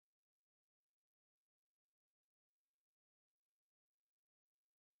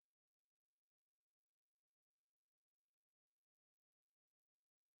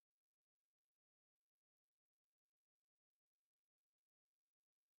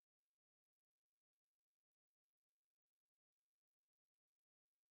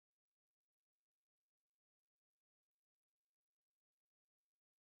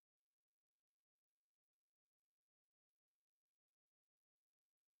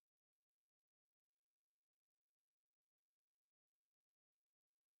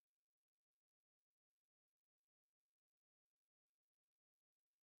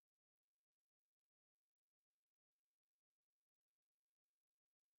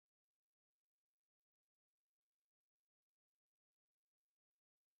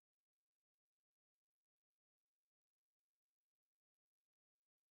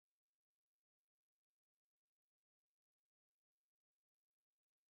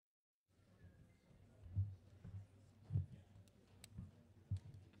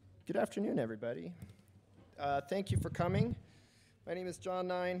Good afternoon, everybody. Thank you for coming. My name is John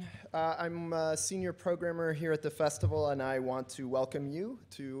Nine. I'm a senior programmer here at the festival, and I want to welcome you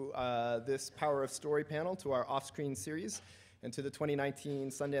to this Power of Story panel, to our off-screen series, and to the 2019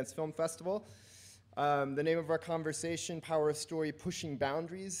 Sundance Film Festival. The name of our conversation, Power of Story, Pushing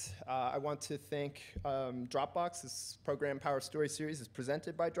Boundaries. I want to thank Dropbox. This program, Power of Story series, is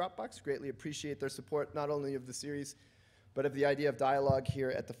presented by Dropbox. Greatly appreciate their support, not only of the series, but of the idea of dialogue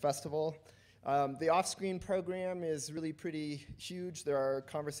here at the festival. The off-screen program is really pretty huge. There are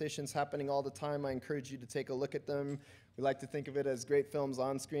conversations happening all the time. I encourage you to take a look at them. We like to think of it as great films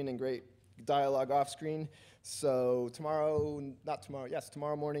on screen and great dialogue off screen. So tomorrow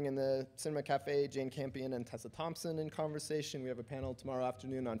morning in the Cinema Cafe, Jane Campion and Tessa Thompson in conversation. We have a panel tomorrow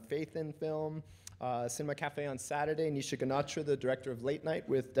afternoon on faith in film. Cinema Cafe on Saturday, Nisha Ganatra, the director of Late Night,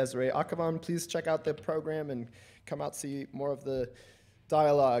 with Desiree Akavan. Please check out the program and come out see more of the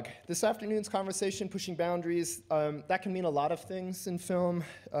dialogue. This afternoon's conversation, Pushing Boundaries, that can mean a lot of things in film.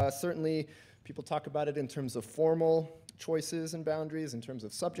 Certainly, people talk about it in terms of formal choices and boundaries, in terms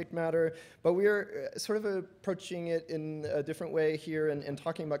of subject matter, but we're sort of approaching it in a different way here and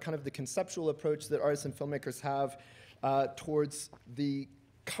talking about kind of the conceptual approach that artists and filmmakers have towards the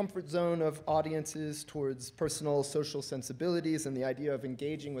comfort zone of audiences, towards personal social sensibilities, and the idea of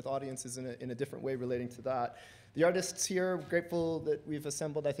engaging with audiences in a different way relating to that. The artists here, grateful that we've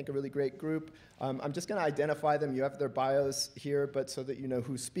assembled, I think, a really great group. I'm just going to identify them. You have their bios here, but so that you know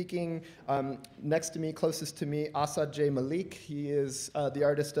who's speaking. Next to me, closest to me, Asad J. Malik. He is the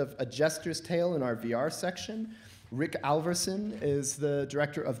artist of A Jester's Tale in our VR section. Rick Alverson is the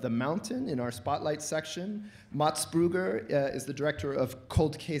director of The Mountain in our Spotlight section. Mats Brügger is the director of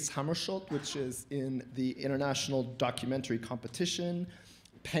Case Hammarskjöld, which is in the International Documentary Competition.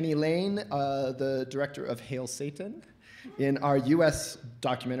 Penny Lane, the director of Hail Satan, in our US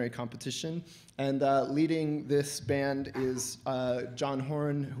documentary competition. And leading this band is John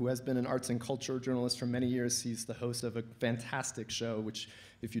Horn, who has been an arts and culture journalist for many years. He's the host of a fantastic show, which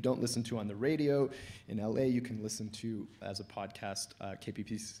if you don't listen to on the radio in LA, you can listen to as a podcast,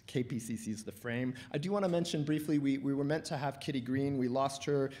 KPCC's The Frame. I do want to mention briefly, we were meant to have Kitty Green. We lost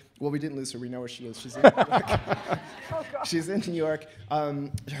her. Well, we didn't lose her. We know where she is. She's in New York. She's in New York.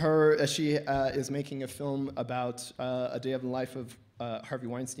 She is making a film about a day of the life of Harvey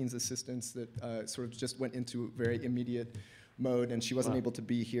Weinstein's assistants that sort of just went into very immediate mode, and she wasn't able to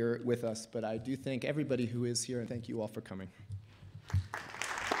be here with us. But I do thank everybody who is here, and thank you all for coming.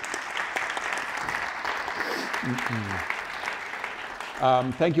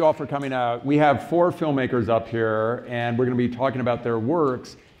 Thank you all for coming out. We have 4 filmmakers up here, and we're going to be talking about their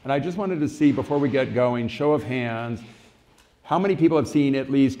works. And I just wanted to see, before we get going, show of hands, how many people have seen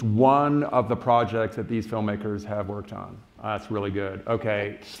at least one of the projects that these filmmakers have worked on? That's really good.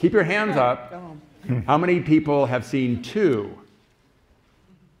 Okay, keep your hands up. How many people have seen 2?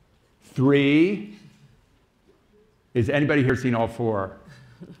 3? Is anybody here seen all 4?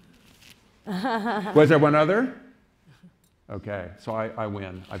 Was there one other? Okay, so I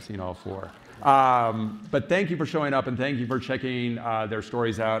win. I've seen all 4. But thank you for showing up, and thank you for checking their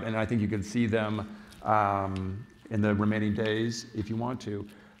stories out, and I think you can see them in the remaining days if you want to.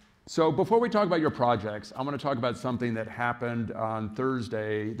 So before we talk about your projects, I want to talk about something that happened on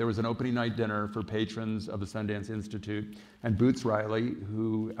Thursday. There was an opening night dinner for patrons of the Sundance Institute, and Boots Riley,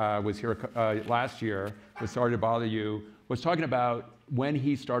 who was here last year with Sorry to Bother You, was talking about when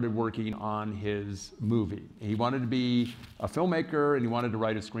he started working on his movie. He wanted to be a filmmaker and he wanted to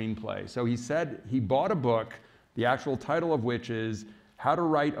write a screenplay. So he said he bought a book, the actual title of which is How to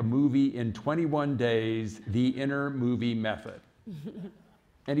Write a Movie in 21 Days, The Inner Movie Method.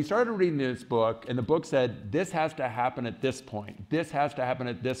 And he started reading this book, and the book said, this has to happen at this point. This has to happen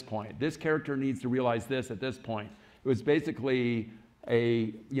at this point. This character needs to realize this at this point. It was basically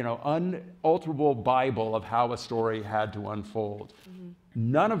a unalterable Bible of how a story had to unfold.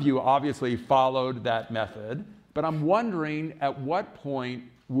 None of you obviously followed that method, but I'm wondering at what point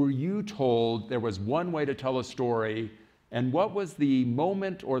were you told there was one way to tell a story, and what was the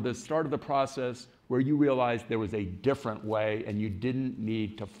moment or the start of the process where you realized there was a different way and you didn't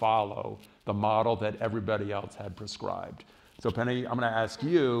need to follow the model that everybody else had prescribed? So Penny, I'm going to ask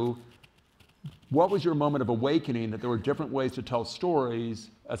you, what was your moment of awakening that there were different ways to tell stories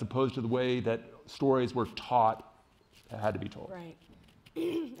as opposed to the way that stories were taught had to be told? Right.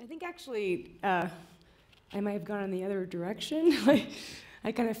 I think actually I might have gone in the other direction.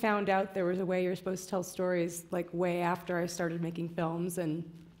 I kind of found out there was a way you're supposed to tell stories way after I started making films, and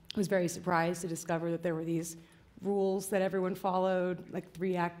was very surprised to discover that there were these rules that everyone followed, like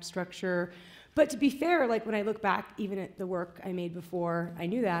 3-act structure. But to be fair, like when I look back, even at the work I made before I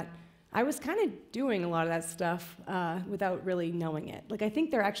knew that, I was kind of doing a lot of that stuff without really knowing it. Like I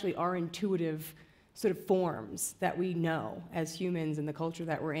think there actually are intuitive sort of forms that we know as humans in the culture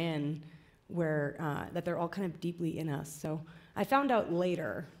that we're in, where that they're all kind of deeply in us. So I found out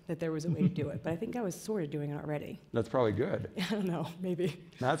later that there was a way to do it, but I think I was sort of doing it already. That's probably good. I don't know, maybe.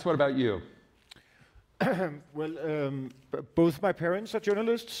 Matt, what about you? Well, both my parents are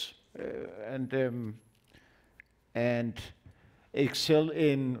journalists and excelled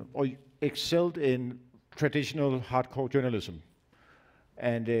in traditional hardcore journalism.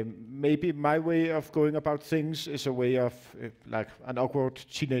 And maybe my way of going about things is a way of like an awkward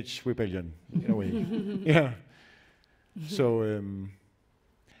teenage rebellion in a way. Yeah. So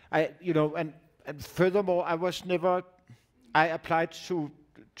and furthermore, I applied to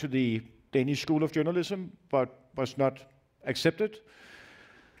the Danish School of Journalism, but was not accepted,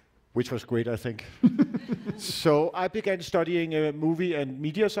 which was great, I think. So I began studying movie and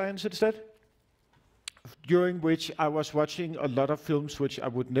media science instead, during which I was watching a lot of films which I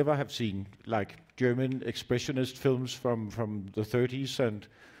would never have seen, like German expressionist films from the 30s, and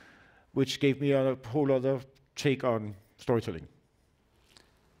which gave me a whole other take on storytelling.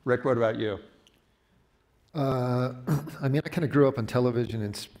 Rick, what about you? I mean, I kind of grew up on television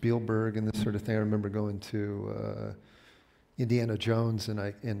and Spielberg and this sort of thing. I remember going to Indiana Jones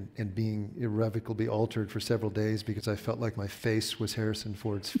and being irrevocably altered for several days because I felt like my face was Harrison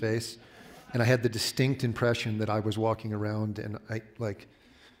Ford's face. And I had the distinct impression that I was walking around and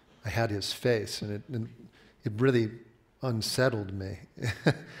I had his face, and it really unsettled me.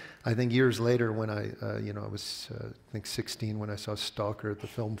 I think years later when I was I think 16 when I saw Stalker at the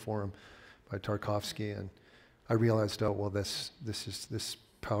Film Forum by Tarkovsky, and I realized, oh well, this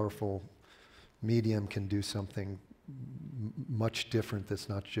powerful medium can do something much different that's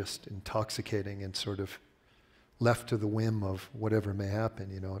not just intoxicating and sort of left to the whim of whatever may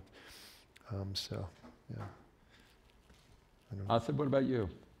happen, you know. So, yeah. Asad, what about you?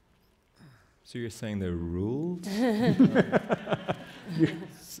 So you're saying there are rules?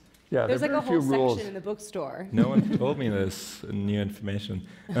 Yeah, there's like a whole rules. section in the bookstore. No one told me this new information.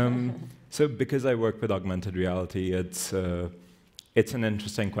 So because I work with augmented reality, it's an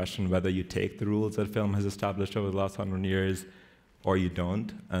interesting question whether you take the rules that film has established over the last 100 years or you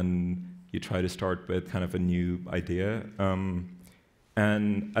don't, and you try to start with kind of a new idea.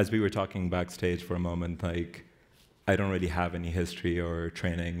 And as we were talking backstage for a moment, like, I don't really have any history or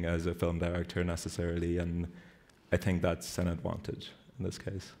training as a film director necessarily, and I think that's an advantage in this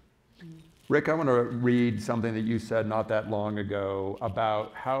case. Rick, I want to read something that you said not that long ago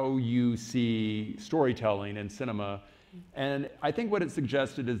about how you see storytelling in cinema. And I think what it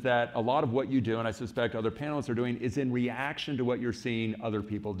suggested is that a lot of what you do, and I suspect other panelists are doing, is in reaction to what you're seeing other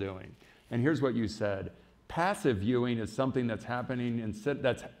people doing. And here's what you said. Passive viewing is something that's happening in cinema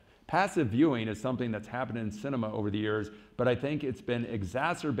over the years, but I think it's been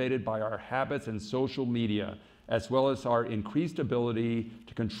exacerbated by our habits and social media, as well as our increased ability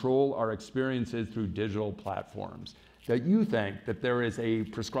to control our experiences through digital platforms. That you think that there is a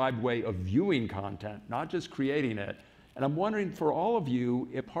prescribed way of viewing content, not just creating it. And I'm wondering for all of you,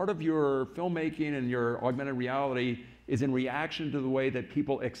 if part of your filmmaking and your augmented reality is in reaction to the way that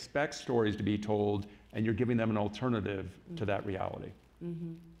people expect stories to be told, and you're giving them an alternative to that reality.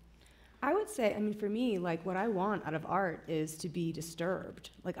 Mm-hmm. I would say, I mean, for me, like what I want out of art is to be disturbed.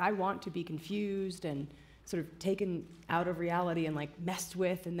 Like I want to be confused and sort of taken out of reality and like messed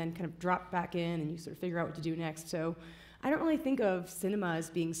with and then kind of dropped back in, and you sort of figure out what to do next. So I don't really think of cinema as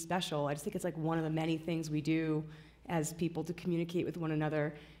being special. I just think it's like one of the many things we do as people to communicate with one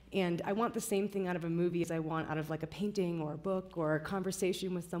another. And I want the same thing out of a movie as I want out of like a painting or a book or a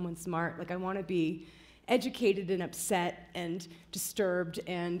conversation with someone smart. Like I want to be educated and upset and disturbed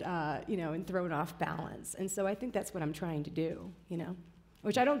and and thrown off balance. And so I think that's what I'm trying to do,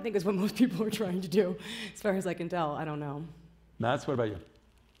 which I don't think is what most people are trying to do, as far as I can tell. I don't know. Matt, what about you?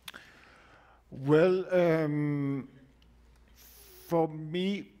 Well, for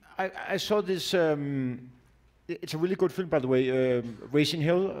me, I saw this. It's a really good film, by the way. Racing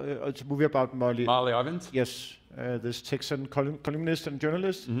Hill. It's a movie about Malik. Molly Evans? Yes, this Texan columnist and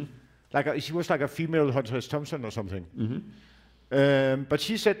journalist. Mm-hmm. She was like a female Hunter S. Thompson or something. Mm-hmm. But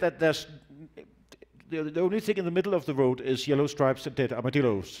she said that there's the only thing in the middle of the road is yellow stripes and dead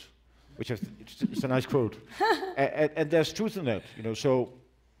armadillos, which it's a nice quote. And there's truth in that, So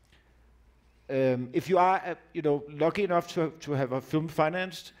if you are, lucky enough to have a film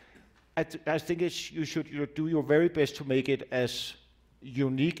financed, I think you should do your very best to make it as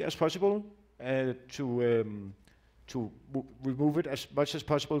unique as possible, to to remove it as much as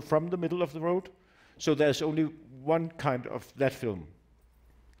possible from the middle of the road. So there's only one kind of that film.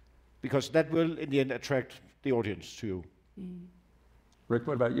 Because that will, in the end, attract the audience to you. Rick,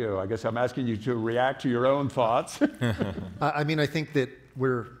 what about you? I guess I'm asking you to react to your own thoughts. I mean, I think that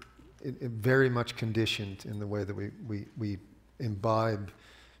we're very much conditioned in the way that we imbibe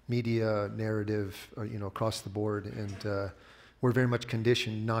media, narrative, across the board, and we're very much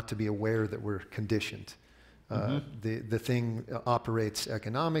conditioned not to be aware that we're conditioned. The thing operates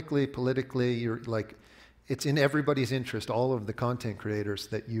economically, politically. It's in everybody's interest, all of the content creators,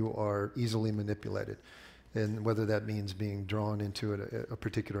 that you are easily manipulated. And whether that means being drawn into a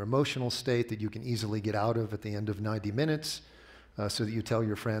particular emotional state that you can easily get out of at the end of 90 minutes, so that you tell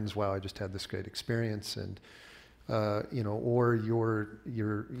your friends, wow, I just had this great experience, and or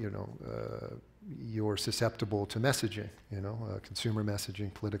you're susceptible to messaging, consumer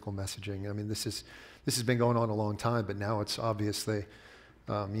messaging, political messaging. I mean, this has been going on a long time, but now it's obviously,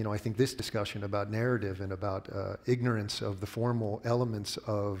 I think this discussion about narrative and about ignorance of the formal elements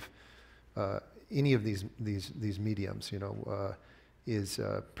of any of these mediums, is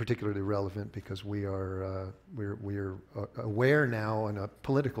particularly relevant because we're aware now on a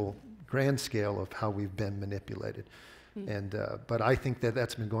political grand scale of how we've been manipulated. And but I think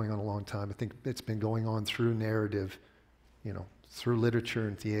that's been going on a long time. I think it's been going on through narrative, through literature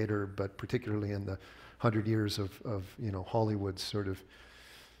and theater, but particularly in the 100 years of Hollywood's sort of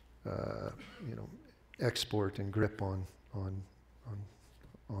export and grip on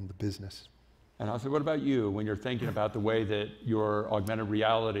the business. And Asad, what about you? When you're thinking about the way that your augmented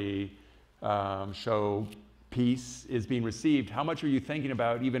reality show piece is being received, how much are you thinking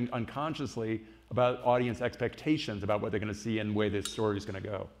about, even unconsciously, about audience expectations about what they're going to see and the way this story is going to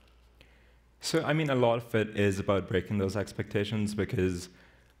go? So, I mean, a lot of it is about breaking those expectations, because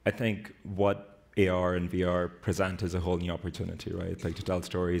I think what AR and VR present is a whole new opportunity, right? Like, to tell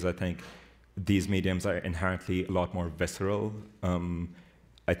stories, I think these mediums are inherently a lot more visceral.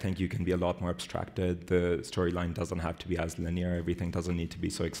 I think you can be a lot more abstracted. The storyline doesn't have to be as linear. Everything doesn't need to be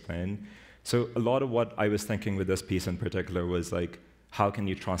so explained. So a lot of what I was thinking with this piece in particular was like, how can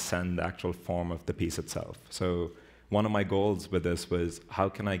you transcend the actual form of the piece itself? So one of my goals with this was, how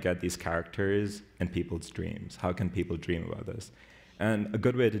can I get these characters in people's dreams? How can people dream about this? And a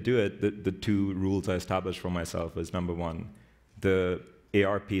good way to do it, the two rules I established for myself was, number one, the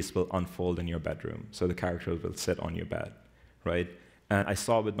AR piece will unfold in your bedroom. So the characters will sit on your bed, right? And I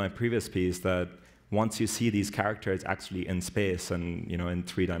saw with my previous piece that once you see these characters actually in space and in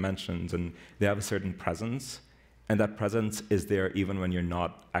 3 dimensions, and they have a certain presence, and that presence is there even when you're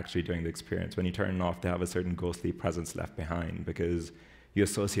not actually doing the experience. When you turn it off, they have a certain ghostly presence left behind because you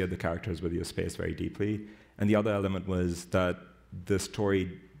associate the characters with your space very deeply. And the other element was that the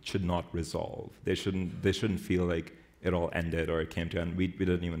story should not resolve. They shouldn't feel like it all ended or it came to an end. We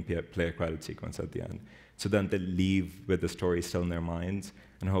didn't even play a credit sequence at the end. So then they leave with the story still in their minds,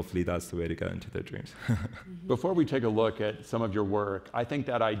 and hopefully that's the way to get into their dreams. Before we take a look at some of your work, I think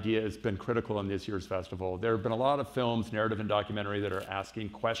that idea has been critical in this year's festival. There have been a lot of films, narrative and documentary, that are asking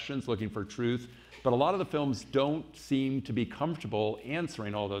questions, looking for truth, but a lot of the films don't seem to be comfortable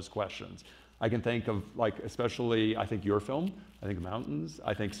answering all those questions. I can think of, especially, I think your film, I think Mountains,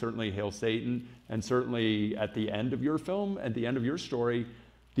 I think certainly Hail Satan, and certainly at the end of your film, at the end of your story,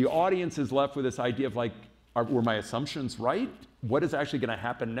 the audience is left with this idea of were my assumptions right? What is actually going to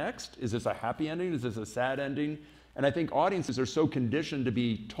happen next? Is this a happy ending? Is this a sad ending? And I think audiences are so conditioned to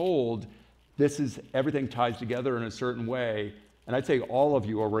be told everything ties together in a certain way. And I'd say all of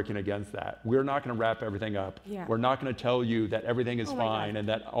you are working against that. We're not going to wrap everything up. Yeah. We're not going to tell you that everything is fine and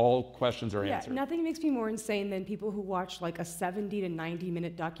that all questions are answered. Nothing makes me more insane than people who watch a 70 to 90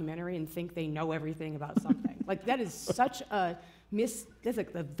 minute documentary and think they know everything about something. That is such a that's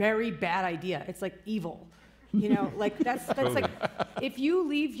a very bad idea. It's evil. That's totally. If you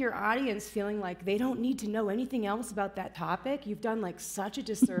leave your audience feeling like they don't need to know anything else about that topic, you've done such a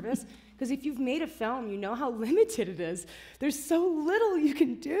disservice. Because if you've made a film, you know how limited it is. There's so little you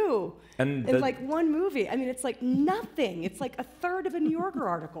can do in one movie. I mean, it's nothing. It's a third of a New Yorker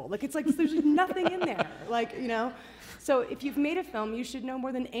article. There's just nothing in there. So if you've made a film, you should know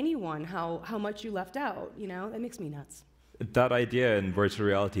more than anyone how much you left out. That makes me nuts. That idea in virtual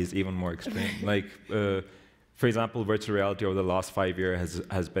reality is even more extreme. For example, virtual reality over the last 5 years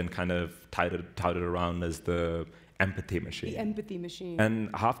has been kind of touted around as the empathy machine. The empathy machine. And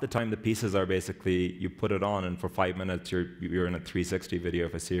half the time the pieces are basically, you put it on and for 5 minutes you're in a 360 video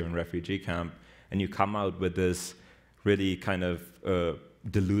of a Syrian refugee camp, and you come out with this really kind of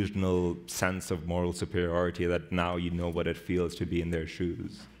delusional sense of moral superiority that now you know what it feels to be in their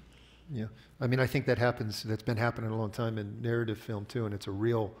shoes. Yeah. I mean, I think that happens, that's been happening a long time in narrative film too, and it's a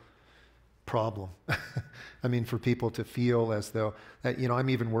real problem. I mean, for people to feel as though, you know, I'm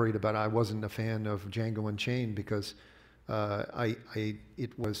even worried about, I wasn't a fan of Django Unchained because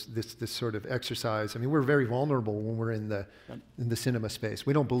it was this sort of exercise. I mean, we're very vulnerable when we're in the cinema space.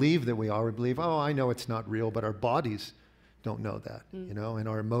 We don't believe that we are. We believe, oh, I know it's not real, but our bodies don't know that, you know, and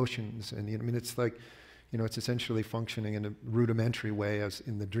our emotions. And, you know, I mean, it's like, you know, it's essentially functioning in a rudimentary way as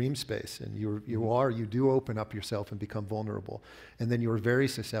in the dream space. And you do open up yourself and become vulnerable. And then you're very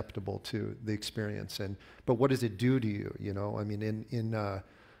susceptible to the experience. But what does it do to you? You know, I mean, you know,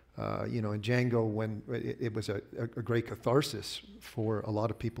 in Django, when it was a great catharsis for a lot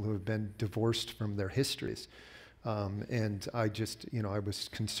of people who have been divorced from their histories. And I just, you know, I was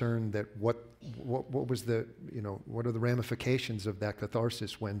concerned that what was the, you know, what are the ramifications of that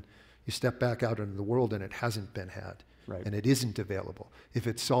catharsis when you step back out into the world and it hasn't been had, right, and it isn't available. If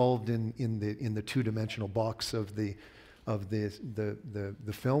it's solved in the two-dimensional box of the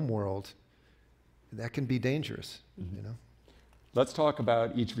film world, that can be dangerous, you know. Let's talk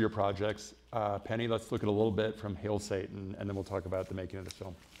about each of your projects. Penny, let's look at a little bit from Hail Satan, and then we'll talk about the making of the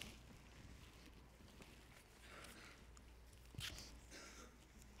film.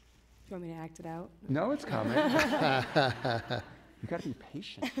 You want me to act it out? No, it's coming. You got to be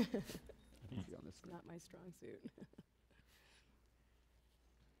patient. Not my strong suit.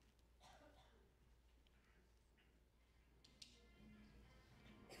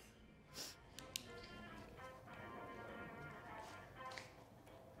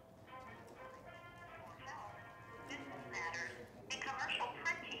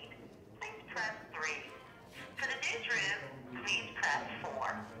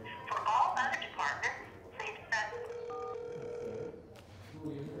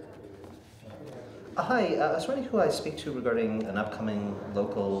 Hi, I was wondering who I speak to regarding an upcoming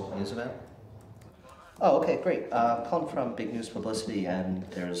local news event. Oh, okay, great. Calling from Big News Publicity, and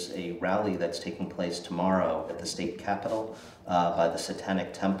there's a rally that's taking place tomorrow at the state capitol by the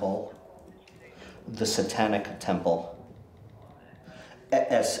Satanic Temple. The Satanic Temple.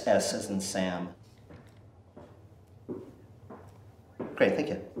 S as in Sam. Great, thank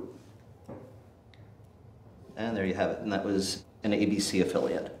you. And there you have it. And that was an ABC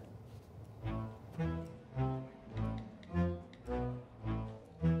affiliate.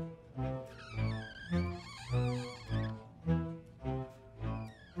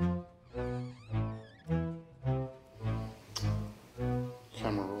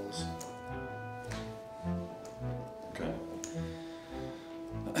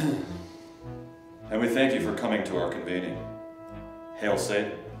 And we thank you for coming to our convening. Hail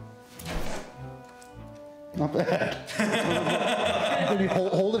Satan. Not bad. Maybe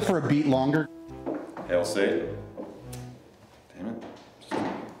hold it for a beat longer. Hail Satan. Damn it.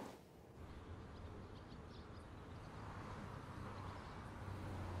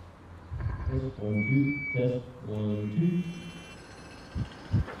 Test 1, 2, test 1,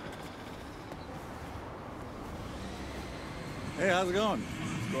 2. Hey, how's it going?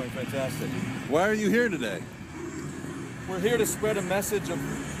 It's going fantastic. Why are you here today? We're here to spread a message of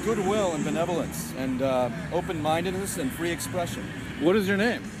goodwill and benevolence and open-mindedness and free expression. What is your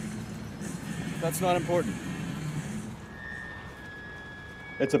name? That's not important.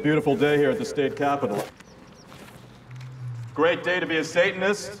 It's a beautiful day here at the state capitol. Great day to be a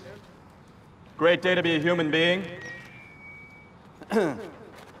Satanist. Great day to be a human being.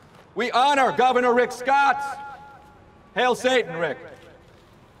 We honor Governor Rick Scott. Hail Satan, Rick,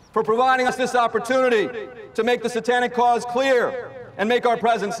 for providing us this opportunity to make the satanic cause clear and make our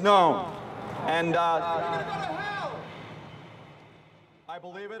presence known. And I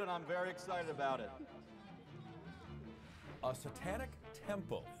believe it, and I'm very excited about it. A satanic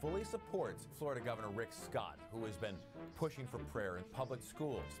temple fully supports Florida Governor Rick Scott, who has been pushing for prayer in public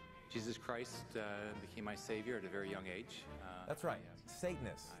schools. Jesus Christ became my savior at a very young age. That's right,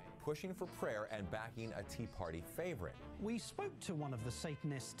 Satanists pushing for prayer and backing a Tea Party favorite. We spoke to one of the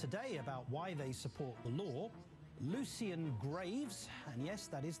Satanists today about why they support the law. Lucian Graves, and yes,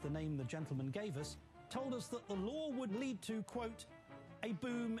 that is the name the gentleman gave us, told us that the law would lead to, quote, a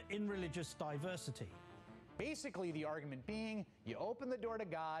boom in religious diversity. Basically, the argument being, you open the door to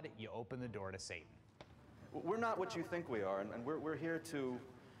God, you open the door to Satan. We're not what you think we are, and we're here to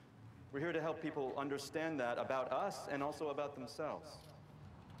help people understand that about us and also about themselves.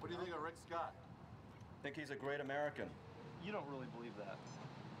 What do you think of Rick Scott? I think he's a great American. You don't really believe that.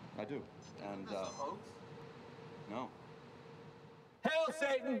 I do. And is this a hoax? No. Hail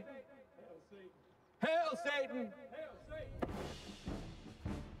Satan! Hail Satan! Hail Satan!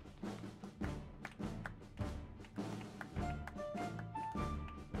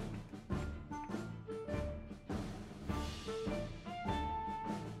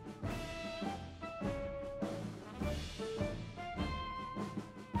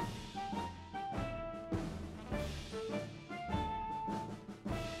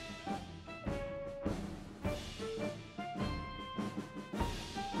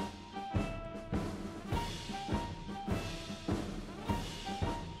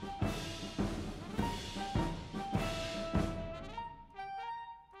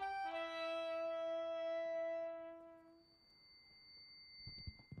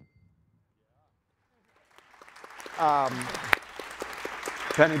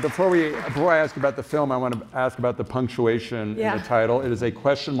 Penny, before I ask about the film, I want to ask about the punctuation in the title. It is a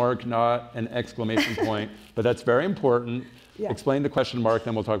question mark, not an exclamation point, but that's very important. Yeah. Explain the question mark,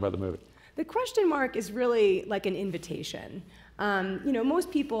 then we'll talk about the movie. The question mark is really like an invitation. You know, most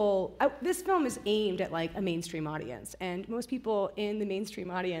people, this film is aimed at like a mainstream audience, and most people in the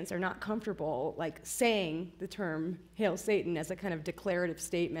mainstream audience are not comfortable like saying the term Hail Satan as a kind of declarative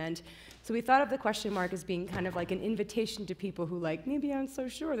statement. So we thought of the question mark as being kind of like an invitation to people who like, maybe aren't so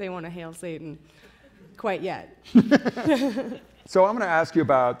sure they want to Hail Satan quite yet. So I'm going to ask you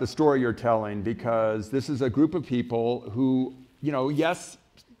about the story you're telling, because this is a group of people who, you know, yes,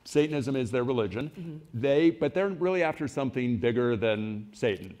 Satanism is their religion, but they're really after something bigger than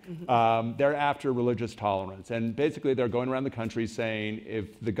Satan. They're after religious tolerance. And basically they're going around the country saying,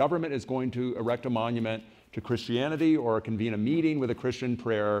 if the government is going to erect a monument to Christianity or convene a meeting with a Christian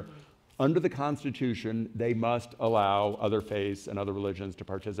prayer, under the Constitution, they must allow other faiths and other religions to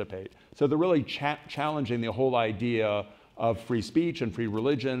participate. So they're really challenging the whole idea of free speech and free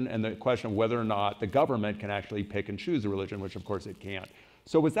religion, and the question of whether or not the government can actually pick and choose a religion, which of course it can't.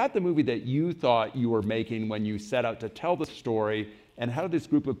 So was that the movie that you thought you were making when you set out to tell the story, and how did this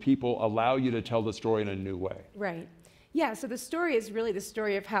group of people allow you to tell the story in a new way? Right. Yeah, so the story is really the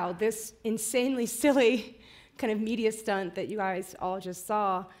story of how this insanely silly kind of media stunt that you guys all just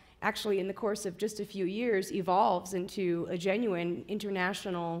saw actually in the course of just a few years evolves into a genuine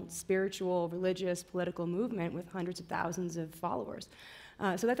international spiritual, religious, political movement with hundreds of thousands of followers.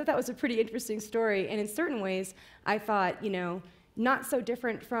 So I thought that was a pretty interesting story, and in certain ways I thought, you know, not so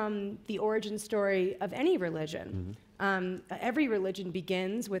different from the origin story of any religion. Every religion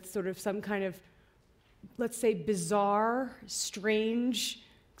begins with sort of some kind of, let's say, bizarre, strange,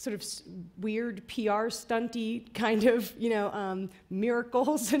 sort of weird PR stunty kind of, you know,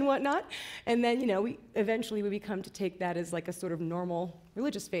 miracles and whatnot. And then, you know, eventually we come to take that as like a sort of normal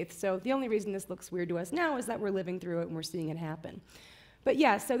religious faith. So the only reason this looks weird to us now is that we're living through it and we're seeing it happen. But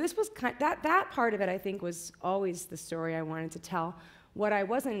yeah, so this was that part of it, I think, was always the story I wanted to tell. What I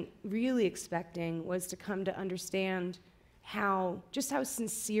wasn't really expecting was to come to understand just how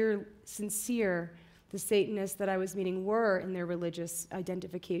sincere the Satanists that I was meeting were in their religious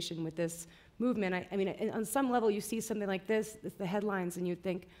identification with this movement. I mean, on some level, you see something like this, the headlines, and you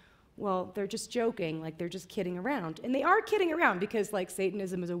think, well, they're just joking, like they're just kidding around. And they are kidding around because like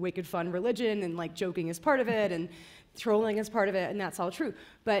Satanism is a wicked fun religion, and like joking is part of it, and trolling is part of it, and that's all true.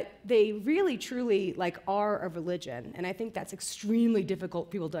 But they really, truly like are a religion, and I think that's extremely difficult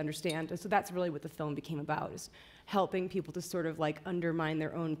for people to understand. And so that's really what the film became about, is helping people to sort of like undermine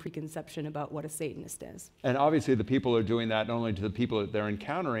their own preconception about what a Satanist is. And obviously the people are doing that not only to the people that they're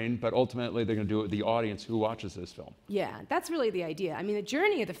encountering, but ultimately they're going to do it with the audience who watches this film. Yeah, that's really the idea. I mean, the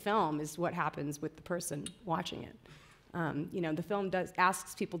journey of the film is what happens with the person watching it. You know, the film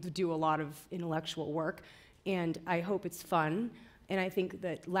asks people to do a lot of intellectual work, and I hope it's fun, and I think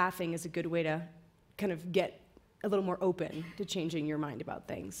that laughing is a good way to kind of get a little more open to changing your mind about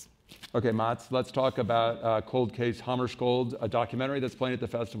things. Okay, Mats, let's talk about Cold Case Hammarskjöld, a documentary that's playing at the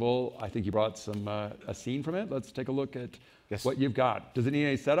festival. I think you brought a scene from it. Let's take a look at what you've got. Does it need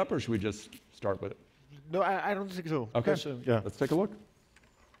any setup, or should we just start with it? No, I don't think so. Okay, yeah. Let's take a look.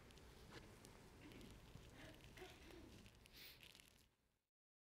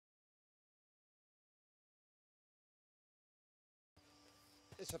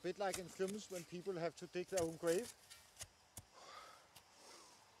 It's a bit like in films when people have to dig their own grave.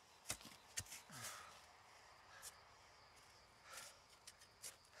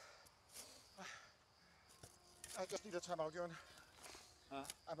 I just need a time out, John.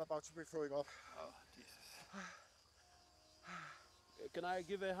 I'm about to be throwing up. Oh, Jesus. Can I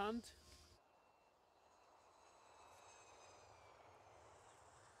give a hand?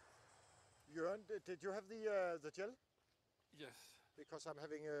 Jörn, did you have the gel? Yes. Because I'm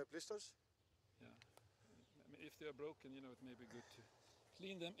having blisters. Yeah. If they are broken, you know, it may be good to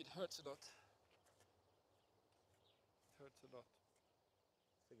clean them. It hurts a lot. It hurts a lot.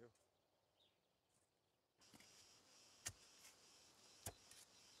 Thank you.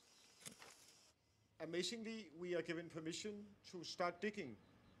 Amazingly, we are given permission to start digging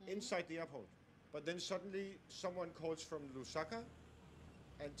inside the airport. But then suddenly someone calls from Lusaka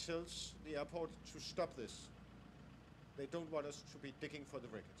and tells the airport to stop this. They don't want us to be digging for the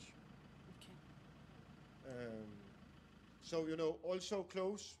wreckage. Okay. So, you know, also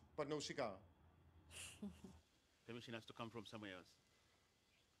close, but no cigar. Permission has to come from somewhere else.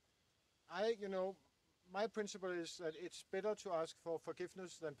 You know, my principle is that it's better to ask for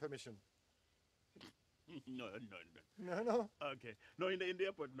forgiveness than permission. No. No. Okay. No, in the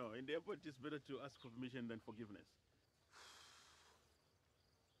airport, no. In the airport, it's better to ask for permission than forgiveness.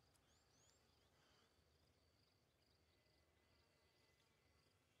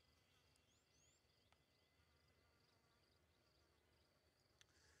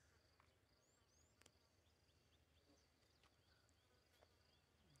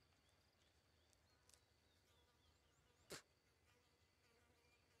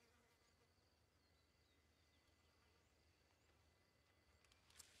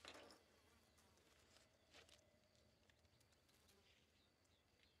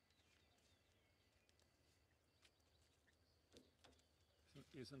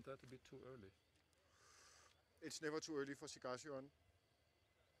 Isn't that a bit too early? It's never too early for cigars, Johan.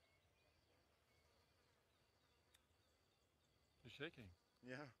 You're shaking.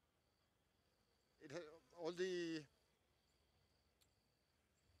 Yeah. All the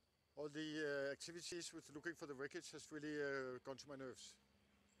activities with looking for the wreckage has really gone to my nerves.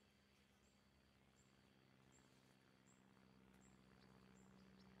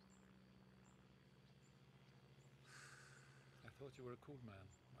 I thought you were a cool man.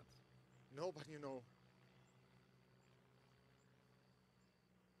 No, but you know.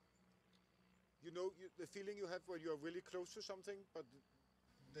 The feeling you have when you are really close to something, but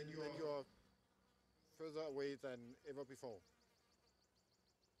then you're further away than ever before.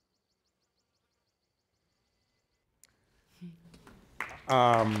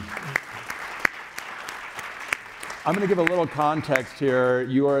 I'm going to give a little context here.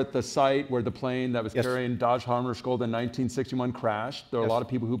 You are at the site where the plane that was carrying Asad Hammarskjöld in 1961 crashed. There are a lot of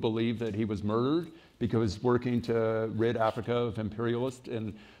people who believe that he was murdered because he was working to rid Africa of imperialist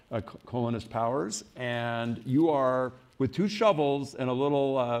and colonist powers. And you are, with 2 shovels and a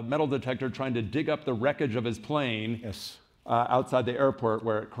little metal detector, trying to dig up the wreckage of his plane outside the airport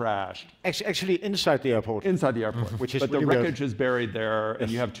where it crashed. Actually, inside the airport. Inside the airport. Which is but really the wreckage weird. is buried there, and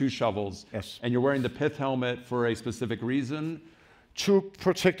you have 2 shovels. Yes. And you're wearing the pith helmet for a specific reason? To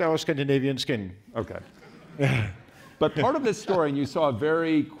protect our Scandinavian skin. Okay. But part of this story, and you saw a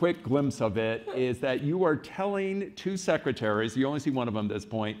very quick glimpse of it, is that you are telling 2 secretaries, you only see one of them at this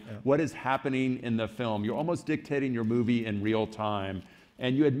point, what is happening in the film. You're almost dictating your movie in real time.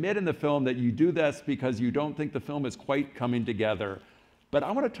 And you admit in the film that you do this because you don't think the film is quite coming together. But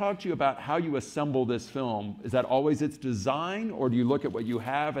I want to talk to you about how you assemble this film. Is that always its design, or do you look at what you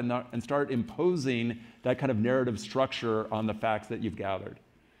have and start imposing that kind of narrative structure on the facts that you've gathered?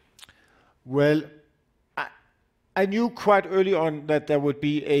 Well, I knew quite early on that there would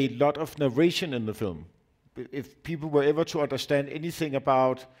be a lot of narration in the film. If people were ever to understand anything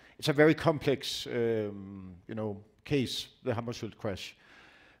about, it's a very complex, case, the Hammarskjöld crash.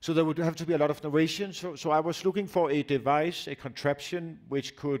 So there would have to be a lot of narration. So I was looking for a device, a contraption,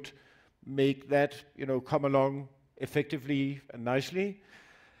 which could make that, come along effectively and nicely.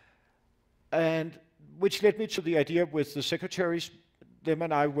 And which led me to the idea with the secretaries, them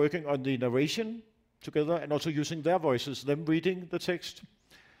and I working on the narration together and also using their voices, them reading the text.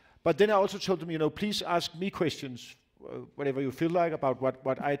 But then I also told them, please ask me questions, whatever you feel like about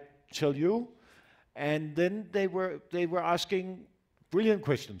what I tell you. And then they were asking brilliant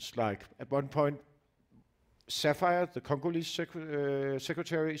questions, like at one point, Sapphire, the Congolese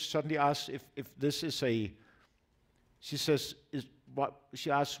secretary, suddenly asked if this is she says,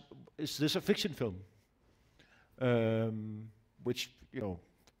 she asked, is this a fiction film? Which,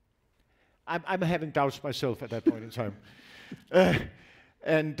 I'm having doubts myself at that point in time.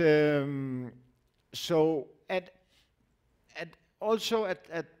 And also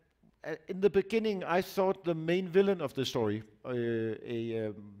in the beginning, I thought the main villain of the story,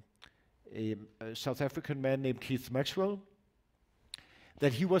 a South African man named Keith Maxwell,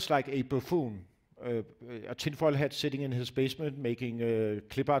 that he was like a buffoon, a tinfoil hat sitting in his basement making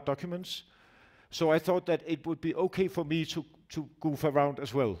clip art documents. So I thought that it would be okay for me to goof around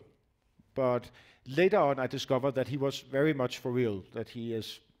as well. But later on, I discovered that he was very much for real, that he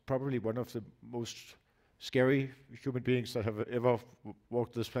is probably one of the most scary human beings that have ever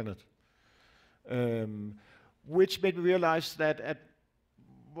walked this planet. Which made me realize that at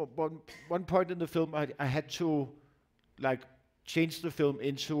one point in the film, I had to change the film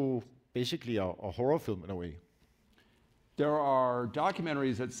into basically a horror film in a way. There are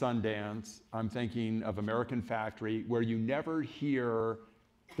documentaries at Sundance, I'm thinking of American Factory, where you never hear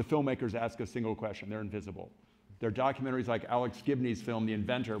the filmmakers ask a single question. They're invisible. There are documentaries like Alex Gibney's film, The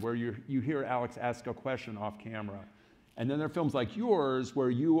Inventor, where you hear Alex ask a question off camera. And then there are films like yours where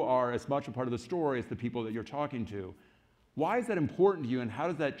you are as much a part of the story as the people that you're talking to. Why is that important to you, and how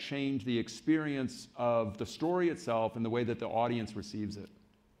does that change the experience of the story itself and the way that the audience receives it?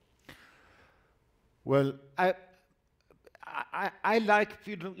 Well, I like,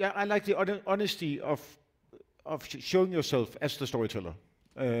 you know, yeah, I like the honesty of showing yourself as the storyteller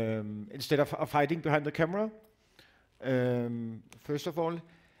instead of hiding behind the camera. First of all,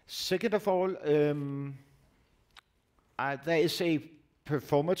 second of all, there is a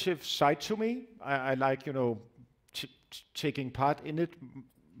performative side to me. I like, you know, taking part in it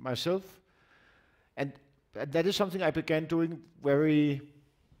myself, and that is something I began doing very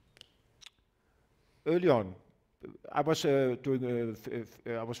early on. I was I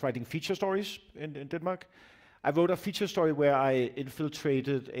was writing feature stories in Denmark. I wrote a feature story where I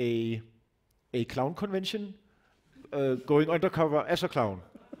infiltrated a clown convention, going undercover as a clown.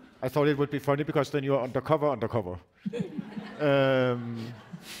 I thought it would be funny because then you're undercover.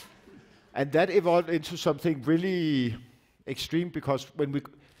 And that evolved into something really extreme because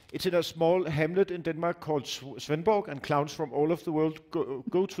it's in a small hamlet in Denmark called Svendborg, and clowns from all of the world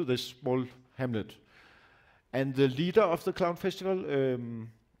go to this small hamlet. And the leader of the clown festival,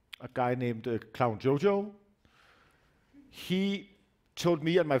 a guy named Clown Jojo, he told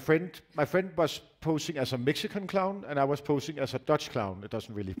me and my friend was posing as a Mexican clown, and I was posing as a Dutch clown. It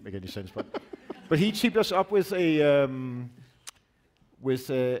doesn't really make any sense, but he teamed us up with a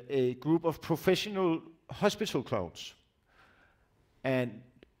group of professional hospital clowns. And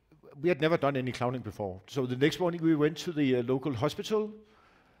we had never done any clowning before. So the next morning we went to the local hospital,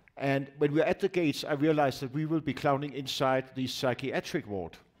 and when we were at the gates, I realized that we will be clowning inside the psychiatric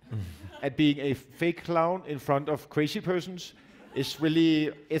ward. And being a fake clown in front of crazy persons is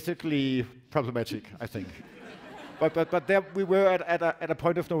really ethically problematic, I think. But there we were at a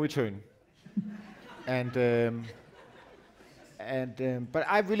point of no return. But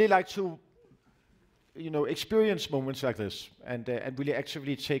I really like to, you know, experience moments like this and really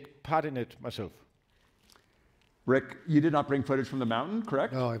actively take part in it myself. Rick, you did not bring footage from the mountain,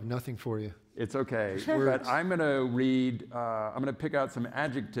 correct? No, I have nothing for you. It's okay, but I'm going to read, I'm going to pick out some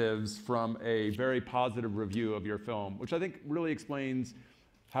adjectives from a very positive review of your film, which I think really explains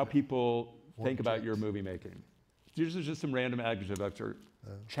how people think about your movie making. These are just some random adjectives.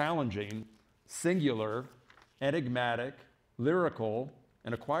 Challenging, singular, enigmatic, lyrical,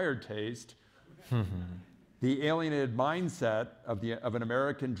 an acquired taste, the alienated mindset of an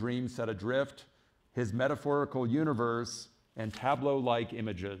American dream set adrift, his metaphorical universe, and tableau-like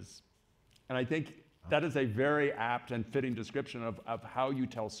images. And I think that is a very apt and fitting description of how you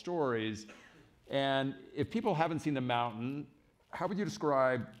tell stories. And if people haven't seen The Mountain, how would you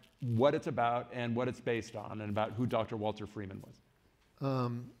describe what it's about and what it's based on and about who Dr. Walter Freeman was?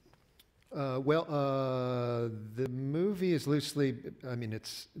 The movie is loosely, I mean,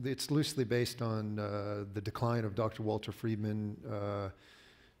 it's loosely based on the decline of Dr. Walter Freeman.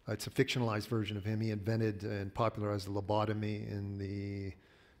 It's a fictionalized version of him. He invented and popularized the lobotomy in the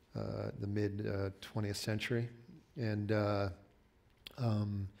mid 20th century, and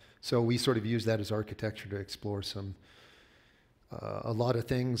so we sort of use that as architecture to explore a lot of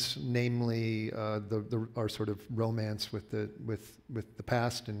things, namely our sort of romance with the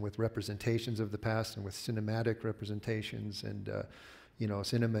past and with representations of the past and with cinematic representations. And you know,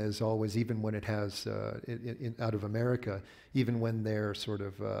 cinema is always, even when it has out of America, even when they're sort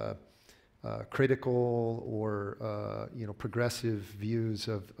of critical or you know, progressive views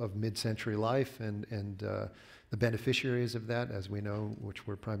of mid-century life and the beneficiaries of that, as we know, which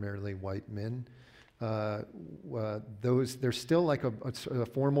were primarily white men. There's still like a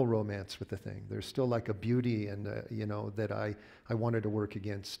formal romance with the thing. There's still like a beauty and you know, that I wanted to work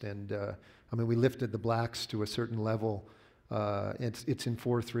against. And I mean, we lifted the blacks to a certain level. It's in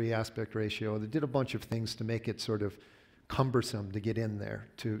 4:3 aspect ratio. They did a bunch of things to make it sort of cumbersome to get in there,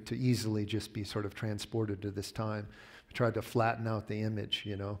 to easily just be sort of transported to this time. We tried to flatten out the image,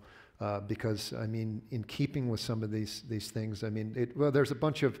 you know, because I mean, in keeping with some of these things, I mean, there's a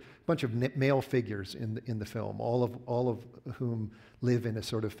bunch of male figures in the film, all of whom live in a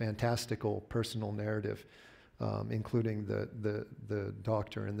sort of fantastical personal narrative, including the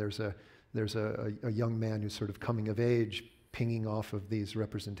doctor. And there's a young man who's sort of coming of age, pinging off of these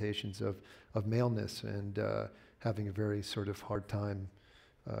representations of maleness and having a very sort of hard time,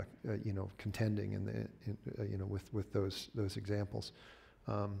 you know, contending you know, with those examples.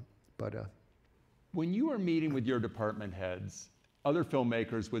 When you are meeting with your department heads, other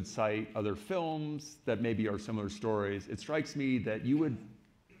filmmakers would cite other films that maybe are similar stories. It strikes me that you would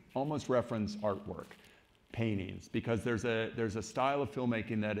almost reference artwork, paintings, because there's a style of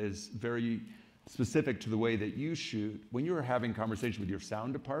filmmaking that is very specific to the way that you shoot. When you're having conversations with your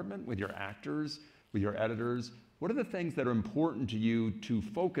sound department, with your actors, with your editors, what are the things that are important to you to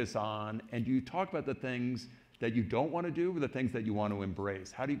focus on? And do you talk about the things that you don't want to do with the things that you want to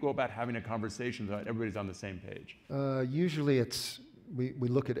embrace? How do you go about having a conversation so that everybody's on the same page? Usually it's, we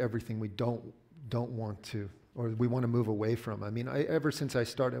look at everything we don't want to, or we want to move away from. I mean, ever since I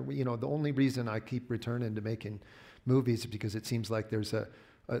started, you know, the only reason I keep returning to making movies is because it seems like there's a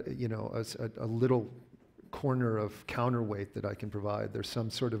little corner of counterweight that I can provide. There's some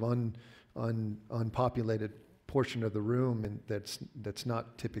sort of unpopulated portion of the room, and that's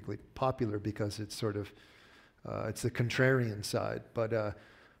not typically popular because it's sort of it's the contrarian side. But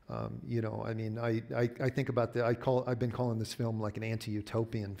you know, I mean, I think about I've been calling this film like an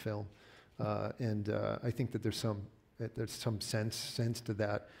anti-utopian film, and I think that there's some sense to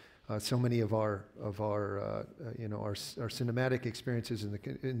that. So many of our you know, our cinematic experiences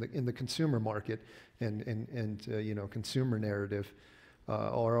in the consumer market and you know, consumer narrative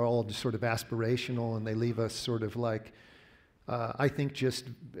are all just sort of aspirational, and they leave us sort of like, I think just,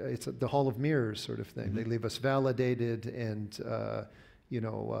 it's the Hall of Mirrors sort of thing. Mm-hmm. They leave us validated and, you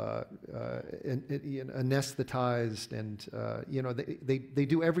know, anesthetized, and, you know, they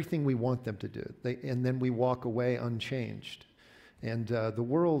do everything we want them to do. And then we walk away unchanged. And the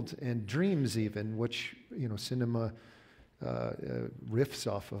world and dreams even, which, you know, cinema riffs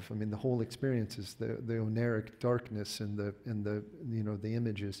off of. I mean, the whole experience is the oniric darkness and the you know, the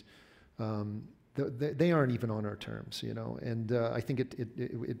images. They aren't even on our terms, you know. And I think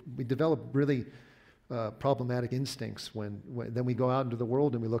we develop really problematic instincts when then we go out into the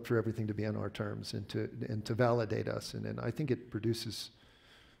world and we look for everything to be on our terms and to validate us. And I think it produces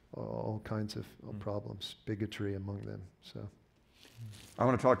all kinds of problems, bigotry among them. So. I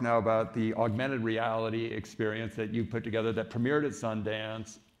want to talk now about the augmented reality experience that you put together that premiered at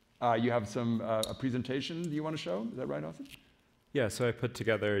Sundance. You have a presentation you want to show? Is that right, Asad? Yeah, so I put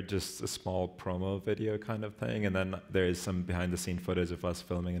together just a small promo video kind of thing, and then there is some behind-the-scene footage of us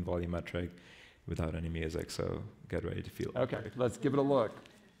filming in volumetric without any music, so get ready to feel it. Okay, let's give it a look.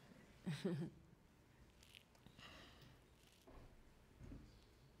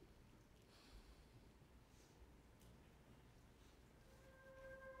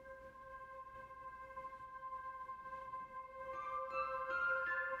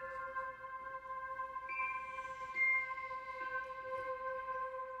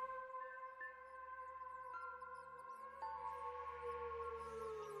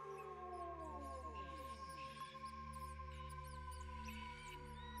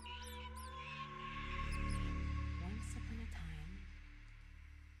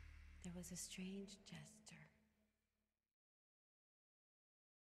 Was a strange Jester.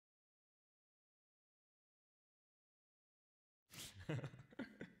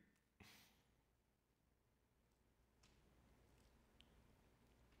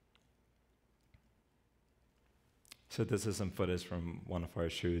 So this is some footage from one of our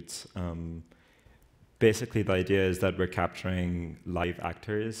shoots. Basically, the idea is that we're capturing live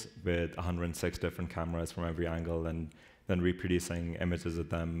actors with 106 different cameras from every angle, and then reproducing images of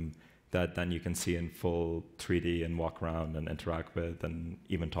them that then you can see in full 3D and walk around and interact with and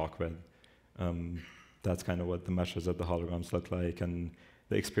even talk with. That's kind of what the meshes of the holograms look like. And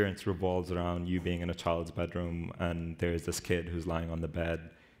the experience revolves around you being in a child's bedroom, and there's this kid who's lying on the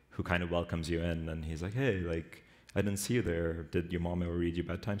bed who kind of welcomes you in, and he's like, hey, like, I didn't see you there. Did your mom ever read you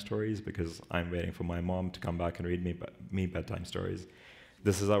bedtime stories? Because I'm waiting for my mom to come back and read me bedtime stories.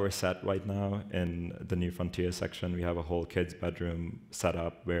 This is our set right now in the New Frontier section. We have a whole kid's bedroom set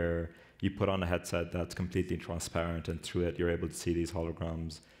up where you put on a headset that's completely transparent, and through it you're able to see these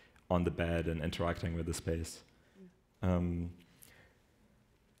holograms on the bed and interacting with the space. How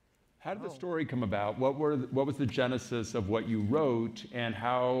did the story come about? What was the genesis of what you wrote, and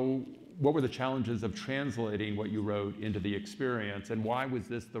what were the challenges of translating what you wrote into the experience, and why was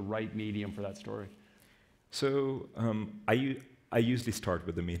this the right medium for that story? So I usually start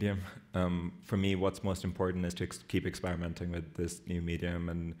with the medium. For me, what's most important is to keep experimenting with this new medium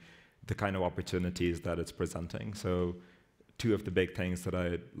and the kind of opportunities that it's presenting. So two of the big things that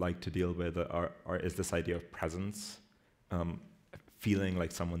I like to deal with is this idea of presence, feeling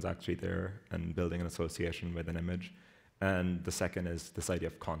like someone's actually there and building an association with an image. And the second is this idea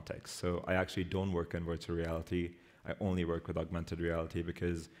of context. So I actually don't work in virtual reality. I only work with augmented reality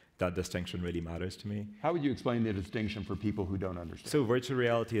because that distinction really matters to me. How would you explain the distinction for people who don't understand? So virtual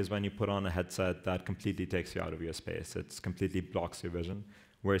reality is when you put on a headset that completely takes you out of your space. It completely blocks your vision.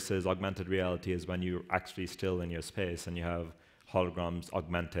 Versus augmented reality is when you're actually still in your space and you have holograms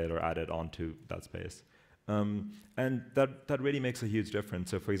augmented or added onto that space. And that really makes a huge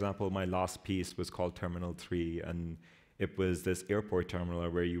difference. So for example, my last piece was called Terminal 3, and it was this airport terminal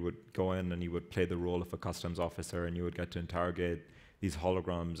where you would go in and you would play the role of a customs officer, and you would get to interrogate these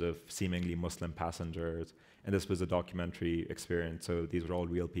holograms of seemingly Muslim passengers. And this was a documentary experience, so these were all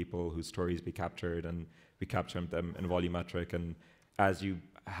real people whose stories we captured, and we captured them in volumetric. And as you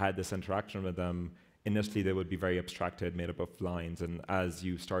had this interaction with them, initially they would be very abstracted, made up of lines. And as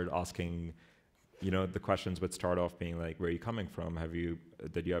you started asking, the questions would start off being like, where are you coming from?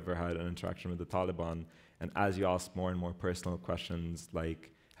 Did you ever had an interaction with the Taliban? And as you ask more and more personal questions,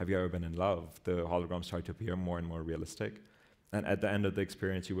 like, have you ever been in love? The holograms start to appear more and more realistic. And at the end of the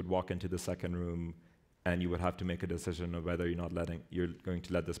experience, you would walk into the second room, and you would have to make a decision of whether you're going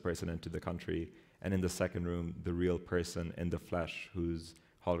to let this person into the country. And in the second room, the real person in the flesh, whose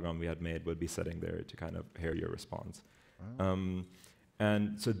hologram we had made, would be sitting there to kind of hear your response. Wow.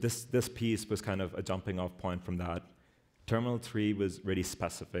 And so this piece was kind of a jumping off point from that. Terminal 3 was really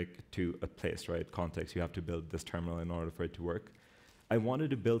specific to a place, right? Context. You have to build this terminal in order for it to work. I wanted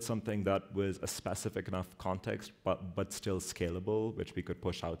to build something that was a specific enough context, but still scalable, which we could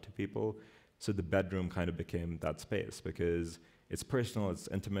push out to people. So the bedroom kind of became that space, because it's personal, it's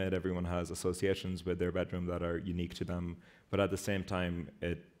intimate, everyone has associations with their bedroom that are unique to them, but at the same time,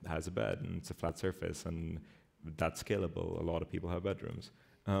 it has a bed, and it's a flat surface, and that's scalable. A lot of people have bedrooms.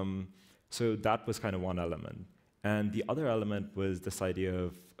 So that was kind of one element. And the other element was this idea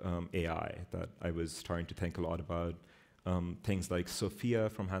of AI that I was starting to think a lot about. Things like Sophia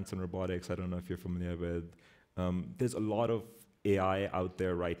from Hanson Robotics, I don't know if you're familiar with. There's a lot of AI out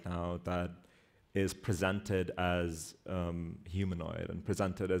there right now that is presented as humanoid and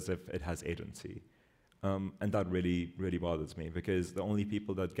presented as if it has agency. And that really, really bothers me, because the only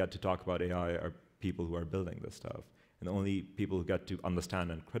people that get to talk about AI are people who are building this stuff. And the only people who get to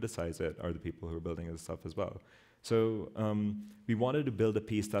understand and criticize it are the people who are building this stuff as well. So we wanted to build a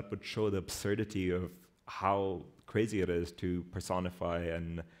piece that would show the absurdity of how crazy it is to personify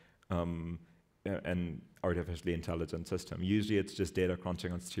an artificially intelligent system. Usually it's just data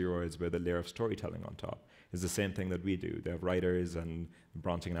crunching on steroids with a layer of storytelling on top. It's the same thing that we do. They have writers and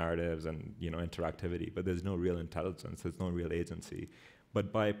branching narratives and interactivity, but there's no real intelligence, there's no real agency.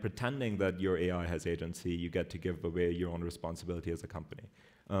 But by pretending that your AI has agency, you get to give away your own responsibility as a company.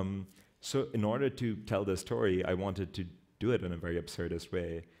 So in order to tell this story, I wanted to do it in a very absurdist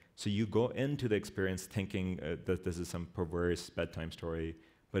way. So you go into the experience thinking that this is some perverse bedtime story,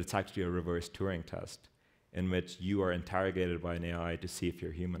 but it's actually a reverse Turing test in which you are interrogated by an AI to see if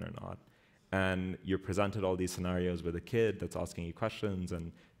you're human or not. And you're presented all these scenarios with a kid that's asking you questions,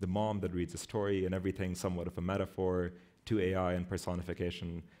 and the mom that reads a story, and everything somewhat of a metaphor to AI and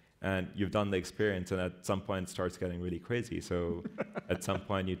personification. And you've done the experience, and at some point it starts getting really crazy. So at some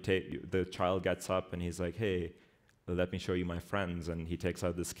point the child gets up and he's like, hey, let me show you my friends. And he takes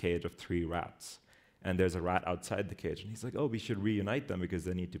out this cage of 3 rats. And there's a rat outside the cage. And he's like, oh, we should reunite them because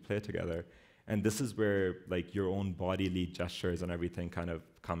they need to play together. And this is where your own bodily gestures and everything kind of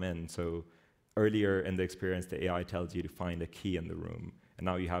come in. So earlier in the experience, the AI tells you to find a key in the room. And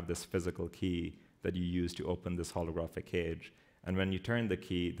now you have this physical key that you use to open this holographic cage. And when you turn the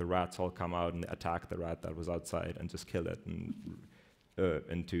key, the rats all come out and attack the rat that was outside and just kill it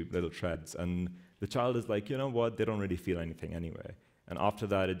into little shreds. And the child is like, you know what, they don't really feel anything anyway. And after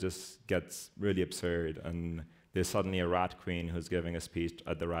that, it just gets really absurd. And there's suddenly a rat queen who's giving a speech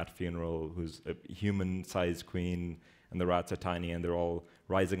at the rat funeral, who's a human-sized queen, and the rats are tiny, and they're all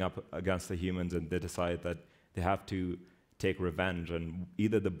rising up against the humans, and they decide that they have to take revenge, and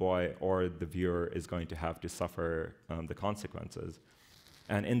either the boy or the viewer is going to have to suffer the consequences.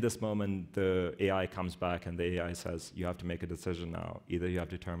 And in this moment, the AI comes back, and the AI says, you have to make a decision now. Either you have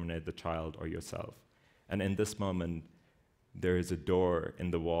to terminate the child or yourself. And in this moment, there is a door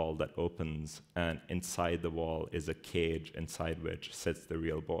in the wall that opens, and inside the wall is a cage inside which sits the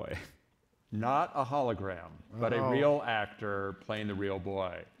real boy. Not a hologram, but a real actor playing the real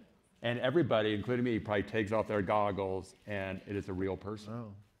boy. And everybody, including me, probably takes off their goggles, and it is a real person.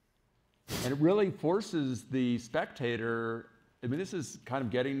 Oh. And it really forces the spectator, I mean, this is kind of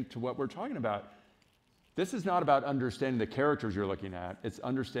getting to what we're talking about. This is not about understanding the characters you're looking at. It's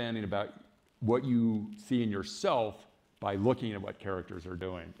understanding about what you see in yourself by looking at what characters are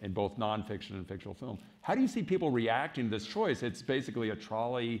doing in both nonfiction and fictional film. How do you see people reacting to this choice? It's basically a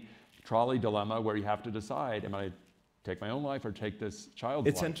trolley dilemma where you have to decide, am I take my own life or take this child's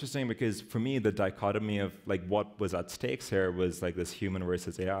life? It's interesting because for me, the dichotomy of what was at stakes here was this human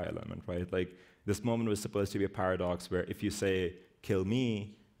versus AI element, right? This moment was supposed to be a paradox where if you say, kill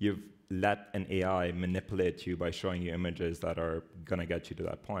me, you've let an AI manipulate you by showing you images that are gonna get you to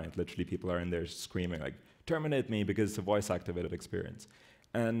that point. Literally, people are in there screaming terminate me, because it's a voice-activated experience.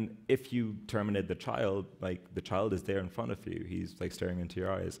 And if you terminate the child is there in front of you. He's staring into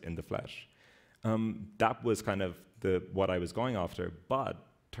your eyes in the flesh. That was kind of what I was going after. But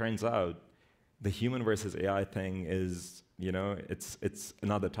turns out the human versus AI thing is, it's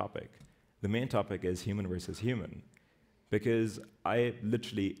another topic. The main topic is human versus human. Because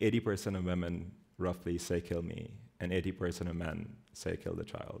literally 80% of women roughly say kill me, and 80% of men say kill the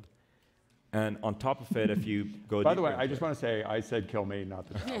child. And on top of it, if you go By the way, I just want to say I said kill me, not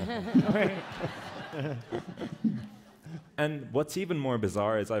the child. And what's even more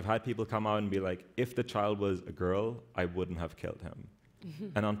bizarre is I've had people come out and be like, if the child was a girl, I wouldn't have killed him.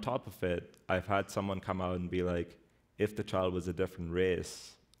 And on top of it, I've had someone come out and be like, if the child was a different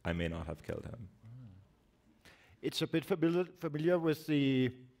race, I may not have killed him. It's a bit familiar with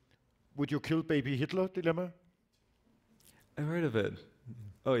the would you kill baby Hitler dilemma? I've heard of it.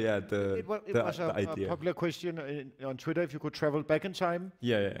 Oh yeah, it was a popular question on Twitter. If you could travel back in time,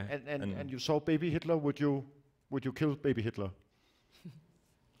 and you saw baby Hitler, would you kill baby Hitler?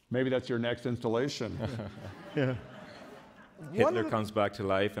 Maybe that's your next installation. Yeah. Hitler comes back to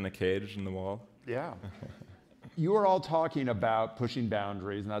life in a cage in the wall. Yeah. You are all talking about pushing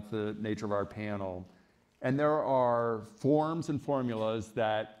boundaries, and that's the nature of our panel. And there are forms and formulas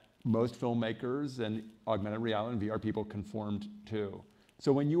that most filmmakers and augmented reality and VR people conformed to.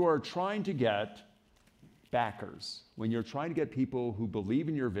 So when you are trying to get backers, when you're trying to get people who believe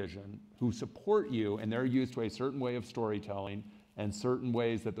in your vision, who support you, and they're used to a certain way of storytelling and certain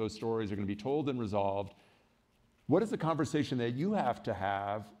ways that those stories are going to be told and resolved, what is the conversation that you have to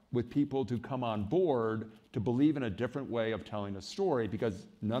have with people to come on board to believe in a different way of telling a story? Because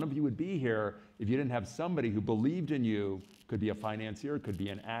none of you would be here if you didn't have somebody who believed in you. Could be a financier, could be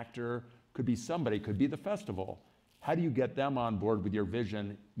an actor, could be somebody, could be the festival. How do you get them on board with your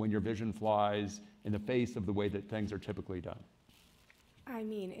vision when your vision flies in the face of the way that things are typically done? I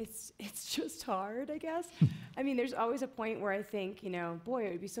mean, it's just hard, I guess. I mean, there's always a point where I think, boy,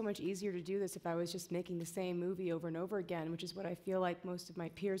 it would be so much easier to do this if I was just making the same movie over and over again, which is what I feel like most of my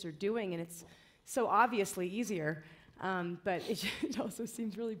peers are doing, and it's so obviously easier, but it also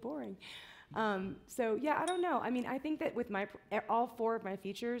seems really boring. So yeah, I don't know. I mean, I think that with all 4 of my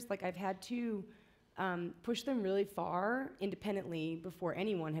features, like I've had to push them really far independently before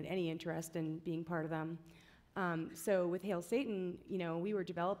anyone had any interest in being part of them. So with Hail Satan, we were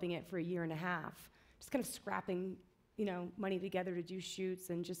developing it for a year and a half, just kind of scrapping, money together to do shoots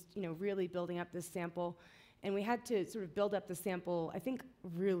and just, really building up this sample. And we had to sort of build up the sample, I think,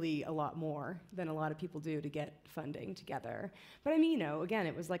 really a lot more than a lot of people do to get funding together. But I mean, again,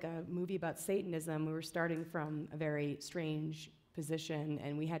 it was like a movie about Satanism. We were starting from a very strange position,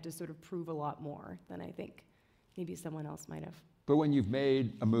 and we had to sort of prove a lot more than I think maybe someone else might have. But when you've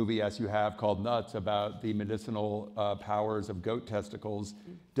made a movie, as you have, called Nuts, about the medicinal powers of goat testicles,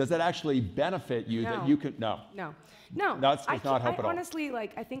 does that actually benefit you that you can, No. Nuts does not help at all. Honestly,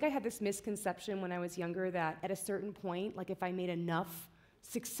 I think I had this misconception when I was younger that at a certain point, if I made enough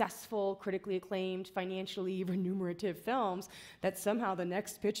successful, critically acclaimed, financially remunerative films, that somehow the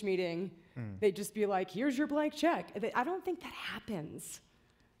next pitch meeting, they'd just be like, here's your blank check. I don't think that happens.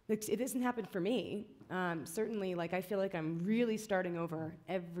 It doesn't happen for me. Certainly, I feel like I'm really starting over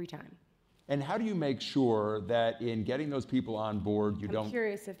every time. And how do you make sure that in getting those people on board, I'm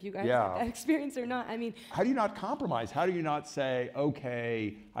curious if you guys have that experience or not. I mean, how do you not compromise? How do you not say,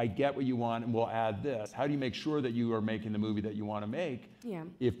 okay, I get what you want and we'll add this? How do you make sure that you are making the movie that you want to make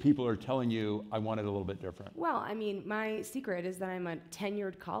if people are telling you, I want it a little bit different? Well, I mean, my secret is that I'm a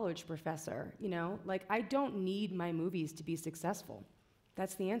tenured college professor, I don't need my movies to be successful.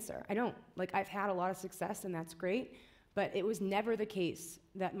 That's the answer. I don't. I've had a lot of success, and that's great, but it was never the case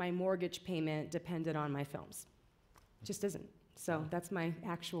that my mortgage payment depended on my films. It just isn't. So that's my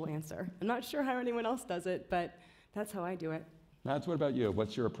actual answer. I'm not sure how anyone else does it, but that's how I do it. Mads, what about you?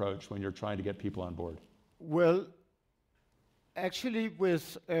 What's your approach when you're trying to get people on board? Well, actually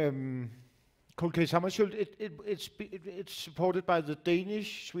with called Case Hammarskjöld, it's supported by the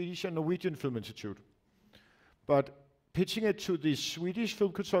Danish, Swedish, and Norwegian Film Institute. But pitching it to the Swedish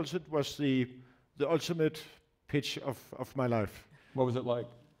film consultant was the ultimate pitch of my life. What was it like?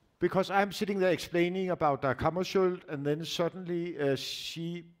 Because I'm sitting there explaining about Hammarskjöld, and then suddenly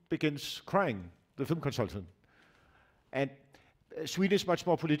she begins crying, the film consultant. And Sweden is much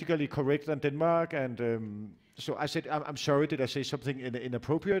more politically correct than Denmark, and so I said, I'm sorry, did I say something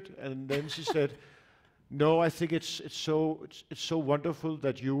inappropriate? And then she said, no, I think it's so wonderful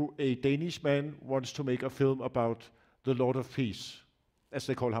that you, a Danish man, wants to make a film about the Lord of Peace, as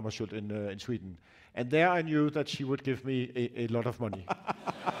they call Hammarskjöld in Sweden. And there I knew that she would give me a lot of money.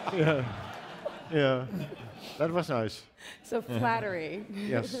 Yeah, that was nice. So flattery.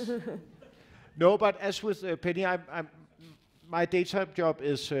 Yes. No, but as with Penny, my daytime job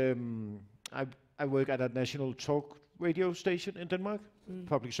is I work at a national talk radio station in Denmark,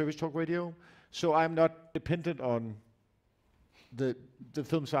 public service talk radio. So I'm not dependent on the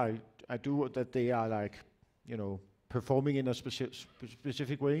films I do, that they are like, you know, performing in a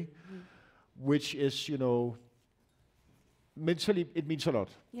specific way, which is, you know, mentally it means a lot.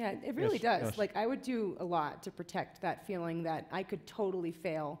 Yeah, it really does. Yes. Like I would do a lot to protect that feeling that I could totally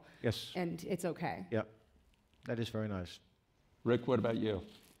fail. Yes. And it's okay. Yeah, that is very nice. Rick, what about you?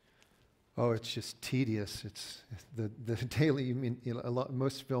 Oh, it's just tedious. It's the daily. I mean, you know,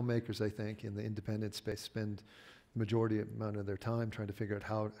 most filmmakers, I think, in the independent space spend the majority amount of their time trying to figure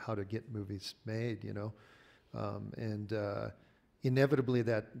out how to get movies made. You know, and inevitably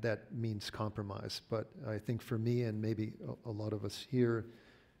that means compromise. But I think for me and maybe a lot of us here,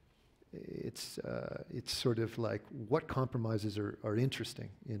 it's sort of like what compromises are interesting,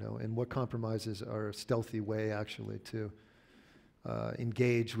 you know, and what compromises are a stealthy way actually to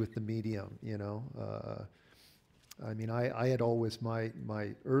engage with the medium, you know. I mean, I had always, my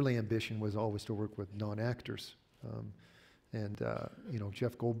early ambition was always to work with non-actors. You know,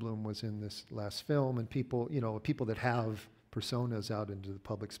 Jeff Goldblum was in this last film, and people, you know, people that have personas out into the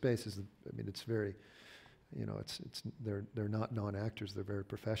public spaces, I mean, it's very, you know, they're not non-actors, they're very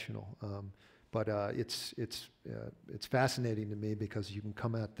professional. But it's fascinating to me because you can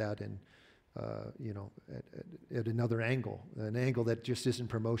come at that and, you know, at another angle, an angle that just isn't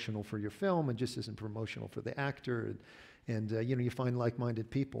promotional for your film and just isn't promotional for the actor, and you know, you find like-minded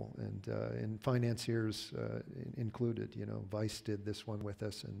people, and financiers included. You know, Vice did this one with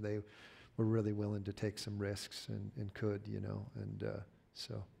us, and they were really willing to take some risks and could, you know, and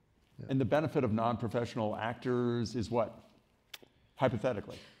so. Yeah. And the benefit of non-professional actors is what,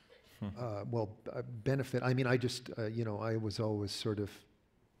 hypothetically? Well, benefit. I mean, I just you know, I was always sort of.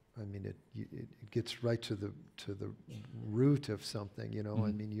 I mean, it gets right to the root of something, you know.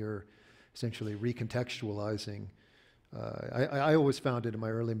 I mean, you're essentially recontextualizing. I always found it in my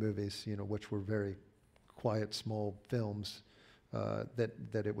early movies, you know, which were very quiet, small films,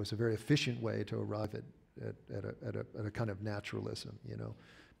 that it was a very efficient way to arrive at a kind of naturalism, you know.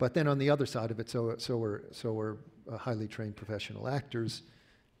 But then on the other side of it, so were highly trained professional actors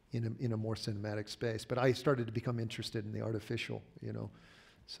in a more cinematic space. But I started to become interested in the artificial, you know.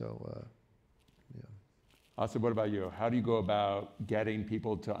 So, yeah. Asad, what about you? How do you go about getting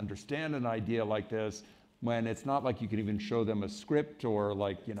people to understand an idea like this when it's not like you can even show them a script or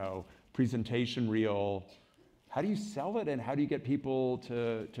like, you know, presentation reel? How do you sell it, and how do you get people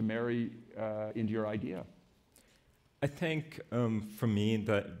to marry into your idea? I think for me,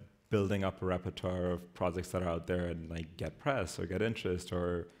 that building up a repertoire of projects that are out there and like get press or get interest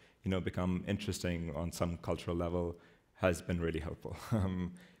or, you know, become interesting on some cultural level has been really helpful.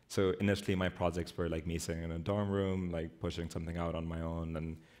 So initially my projects were like me sitting in a dorm room, like pushing something out on my own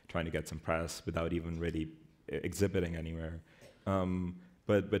and trying to get some press without even really exhibiting anywhere.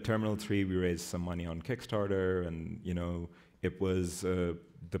 But with Terminal 3, we raised some money on Kickstarter, and you know, it was,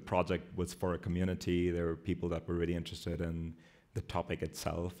 the project was for a community. There were people that were really interested in the topic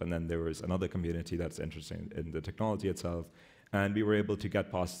itself, and then there was another community that's interested in the technology itself. And we were able to get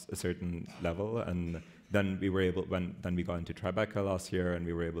past a certain level, and then we were able, then we got into Tribeca last year, and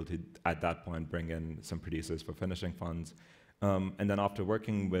we were able to, at that point, bring in some producers for finishing funds. And then after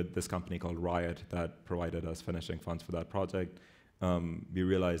working with this company called Riot that provided us finishing funds for that project, we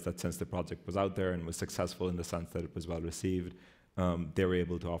realized that since the project was out there and was successful in the sense that it was well received, they were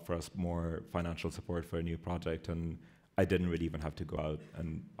able to offer us more financial support for a new project, and I didn't really even have to go out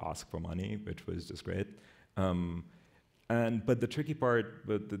and ask for money, which was just great. But the tricky part,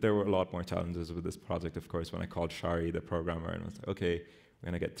 there were a lot more challenges with this project, of course, when I called Shari, the programmer, and I was like, okay,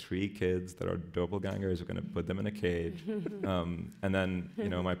 we're going to get 3 kids that are doppelgangers, we're going to put them in a cage. And then, you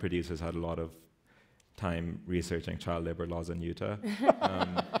know, my producers had a lot of time researching child labor laws in Utah.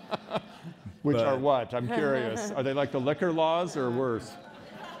 Which are what? I'm curious. Are they like the liquor laws or worse?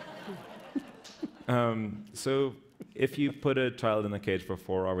 So if you put a child in a cage for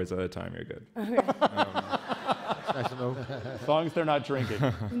 4 hours at a time, you're good. As long as they're not drinking.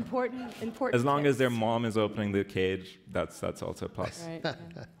 Important. As long as their mom is opening the cage, that's also a plus. Right,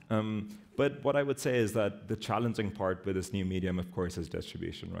 yeah. But what I would say is that the challenging part with this new medium, of course, is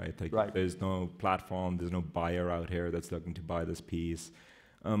distribution, right? Like, there's no platform, there's no buyer out here that's looking to buy this piece.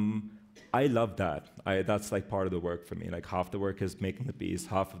 I love that. That's like part of the work for me. Like half the work is making the piece,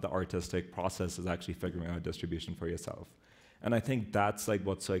 half of the artistic process is actually figuring out distribution for yourself. And I think that's like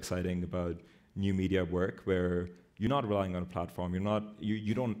what's so exciting about new media work, where you're not relying on a platform. You're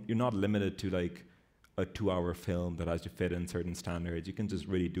not limited to like a 2-hour film that has to fit in certain standards. You can just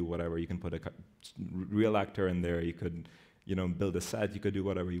really do whatever. You can put a real actor in there. You could build a set, you could do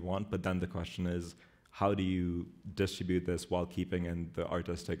whatever you want, but then the question is, how do you distribute this while keeping in the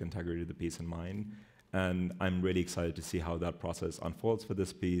artistic integrity of the piece in mind? And I'm really excited to see how that process unfolds for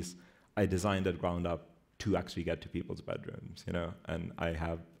this piece. I designed it ground up to actually get to people's bedrooms, and I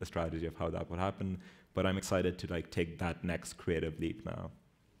have a strategy of how that would happen, but I'm excited to take that next creative leap now.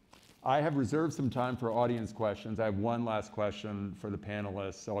 I have reserved some time for audience questions. I have one last question for the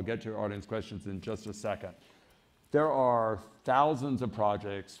panelists, so I'll get to your audience questions in just a second. There are thousands of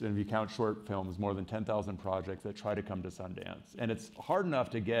projects, and if you count short films, more than 10,000 projects that try to come to Sundance. And it's hard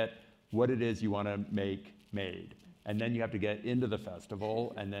enough to get what it is you want to make made. And then you have to get into the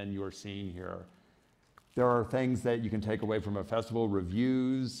festival, and then you're seen here. There are things that you can take away from a festival,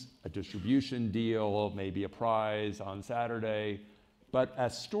 reviews, a distribution deal, maybe a prize on Saturday. But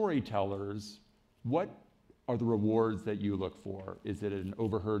as storytellers, what are the rewards that you look for? Is it an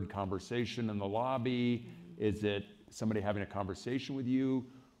overheard conversation in the lobby? Is it somebody having a conversation with you?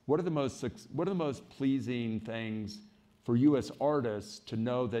 What are the most pleasing things for you as artists to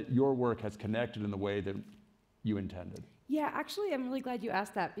know that your work has connected in the way that you intended? Yeah, actually, I'm really glad you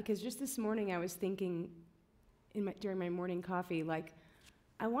asked that, because just this morning I was thinking during my morning coffee,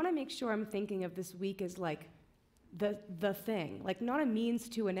 I want to make sure I'm thinking of this week as the thing, not a means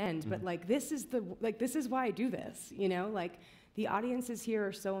to an end, but this is why I do this, the audiences here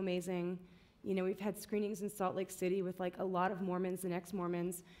are so amazing. We've had screenings in Salt Lake City with a lot of Mormons and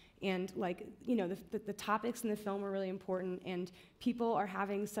ex-Mormons, and the topics in the film are really important, and people are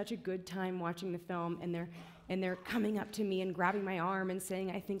having such a good time watching the film, and they're coming up to me and grabbing my arm and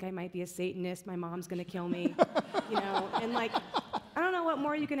saying, I think I might be a Satanist, my mom's gonna kill me, and I don't know what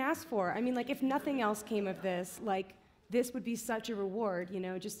more you can ask for. I mean, if nothing else came of this, this would be such a reward,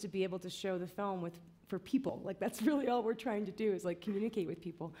 just to be able to show the film for people. That's really all we're trying to do is communicate with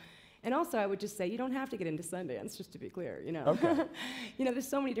people. And also, I would just say, you don't have to get into Sundance, just to be clear, Okay. There's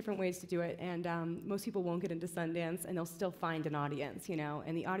so many different ways to do it, and most people won't get into Sundance, and they'll still find an audience,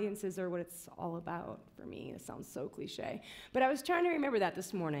 and the audiences are what it's all about for me. It sounds so cliche. But I was trying to remember that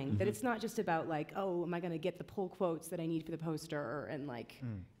this morning, that it's not just about oh, am I gonna get the pull quotes that I need for the poster, and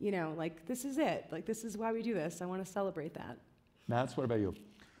this is it. This is why we do this. I wanna celebrate that. Mats, what about you?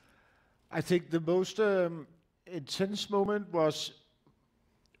 I think the most intense moment was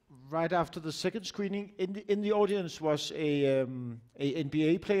right after the second screening. In the audience was a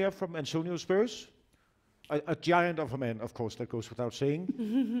NBA player from Antonio Spurs, a giant of a man, of course, that goes without saying.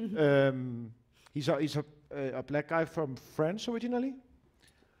 He's a black guy from France originally.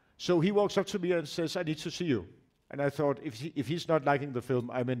 So he walks up to me and says, I need to see you. And I thought, if he's not liking the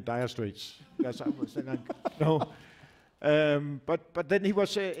film, I'm in dire straits. Yes, I was saying, no. But then he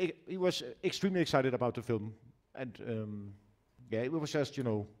was extremely excited about the film. And it was just,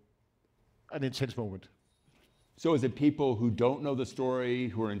 an intense moment. So is it people who don't know the story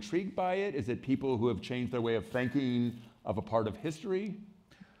who are intrigued by it? Is it people who have changed their way of thinking of a part of history?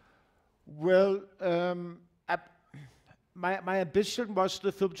 Well, my ambition was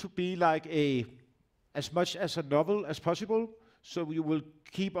the film to be as much as a novel as possible. So you will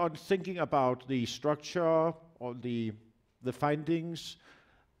keep on thinking about the structure or the findings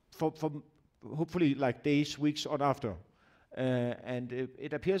for hopefully days, weeks on after. And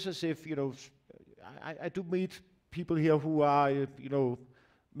it appears as if, I do meet people here who are,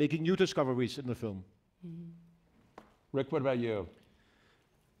 making new discoveries in the film. Rick, what about you?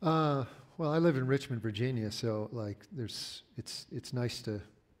 Well, I live in Richmond, Virginia, so it's nice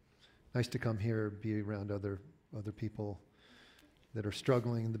to come here, be around other people that are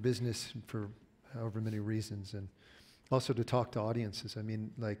struggling in the business for however many reasons, and also to talk to audiences. I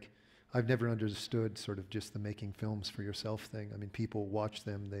mean, I've never understood sort of just the making films for yourself thing. I mean, people watch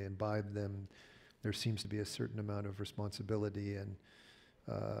them, they imbibe them. There seems to be a certain amount of responsibility, and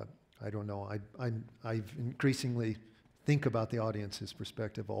I don't know. I've increasingly think about the audience's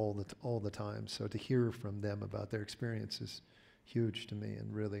perspective all the time. So to hear from them about their experience is huge to me,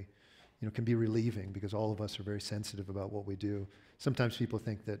 and really, can be relieving, because all of us are very sensitive about what we do. Sometimes people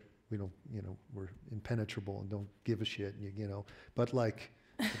think that we don't, we're impenetrable and don't give a shit, but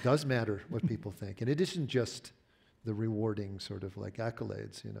it does matter what people think. And it isn't just the rewarding sort of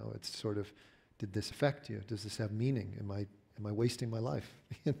accolades, it's sort of, did this affect you? Does this have meaning? Am I wasting my life?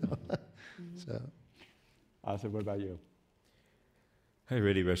 So. Asad, what about you? I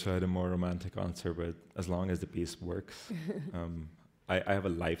really wish I had a more romantic answer, but as long as the piece works. I have a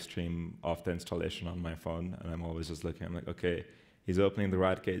live stream of the installation on my phone, and I'm always just looking, I'm like, okay, he's opening the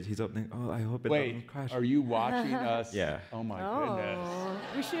rat cage, he's opening, I hope it doesn't crash. Are you watching us? Yeah. Oh my goodness.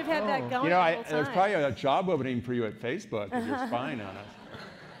 We should have had that going the whole time. There's probably a job opening for you at Facebook if you're spying on us.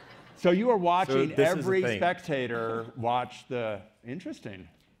 So you are watching this is the every thing. spectator watch the, interesting.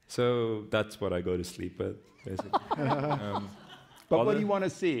 So that's what I go to sleep with, basically. But what do you want to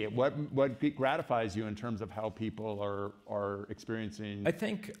see? What gratifies you in terms of how people are experiencing? I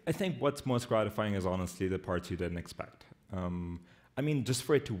think what's most gratifying is honestly the parts you didn't expect. I mean, just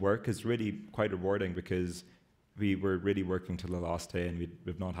for it to work is really quite rewarding because we were really working till the last day and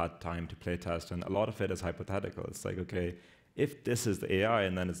we've not had time to play test, and a lot of it is hypothetical. It's like, okay, if this is the AI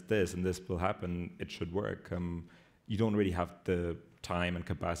and then it's this and this will happen, it should work. You don't really have the time and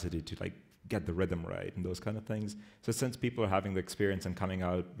capacity to like get the rhythm right and those kind of things. So since people are having the experience and coming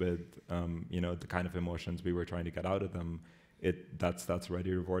out with the kind of emotions we were trying to get out of them, that's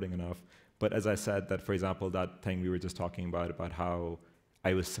already rewarding enough. But as I said, that for example, that thing we were just talking about how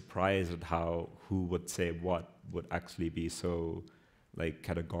I was surprised at how who would say what would actually be so like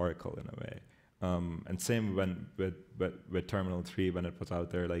categorical in a way. And same when with Terminal 3 when it was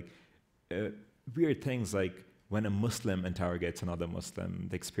out there, like weird things like when a Muslim interrogates another Muslim,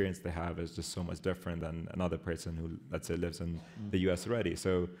 the experience they have is just so much different than another person who, let's say, lives in the US already.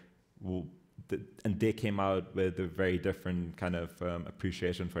 So, and they came out with a very different kind of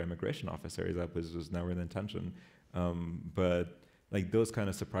appreciation for immigration officers. That was never the intention. But like those kind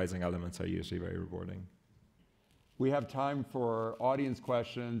of surprising elements are usually very rewarding. We have time for audience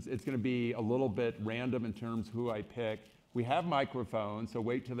questions. It's going to be a little bit random in terms of who I pick. We have microphones, so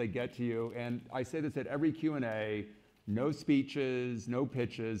wait till they get to you. And I say this at every Q&A, no speeches, no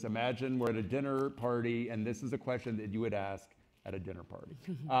pitches. Imagine we're at a dinner party, and this is a question that you would ask at a dinner party.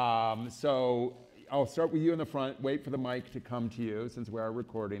 So I'll start with you in the front, wait for the mic to come to you, since we are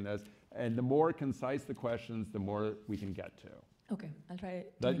recording this. And the more concise the questions, the more we can get to. Okay, I'll try.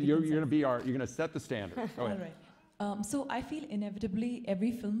 You're going to set the standard. Go ahead. All right. So I feel inevitably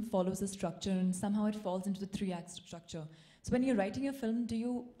every film follows a structure and somehow it falls into the 3-act structure. So when you're writing a film, do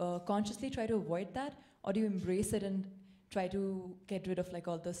you consciously try to avoid that, or do you embrace it and try to get rid of like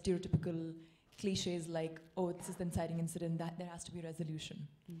all the stereotypical cliches like, oh, this is the inciting incident, that there has to be a resolution?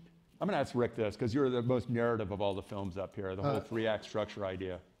 I'm going to ask Rick this, because you're the most narrative of all the films up here, the whole 3-act structure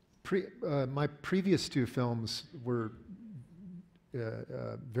idea. My previous 2 films were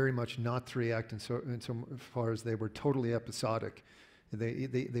very much not 3-act in so far as they were totally episodic.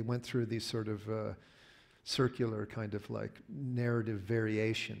 They went through these sort of circular kind of like narrative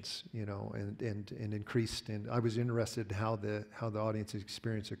variations, and increased. And I was interested in how the audience's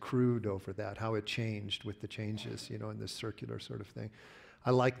experience accrued over that, how it changed with the changes, in this circular sort of thing.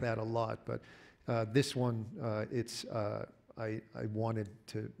 I like that a lot, but this one, I wanted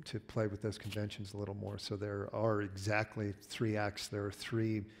to play with those conventions a little more. So there are exactly 3 acts. There are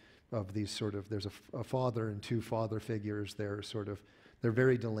 3 of these sort of, there's a father and 2 father figures. They're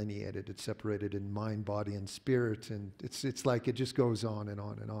very delineated. It's separated in mind, body, and spirit. And it's like it just goes on and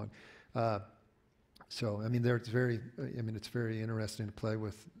on and on. So, I mean, it's very interesting to play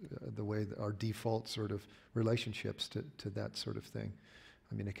with the way that our default sort of relationships to that sort of thing.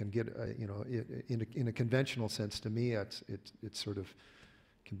 I mean, it can get, in a conventional sense, to me, it sort of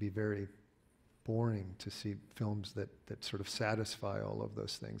can be very boring to see films that sort of satisfy all of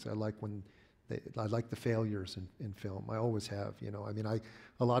those things. I like the failures in film. I always have, I mean,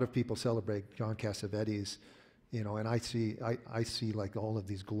 a lot of people celebrate John Cassavetes, and I see like all of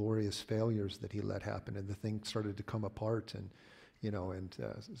these glorious failures that he let happen, and the thing started to come apart, and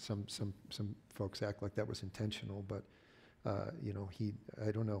some folks act like that was intentional, but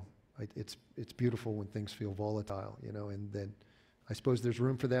I don't know. It's beautiful when things feel volatile, and then I suppose there's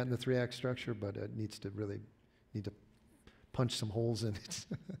room for that in the 3-act structure, but it needs to punch some holes in it.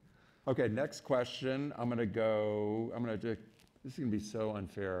 Okay, next question. This is going to be so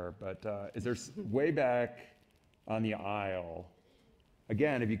unfair, but is there way back on the aisle?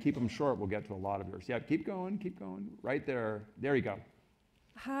 Again, if you keep them short, we'll get to a lot of yours. Yeah, keep going. Right there. There you go.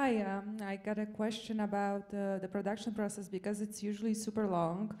 Hi, I got a question about the production process, because it's usually super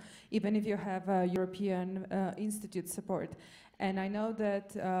long, even if you have a European Institute support. And I know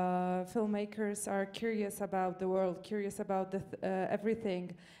that filmmakers are curious about the world, curious about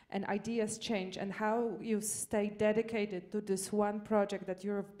everything, and ideas change, and how you stay dedicated to this one project that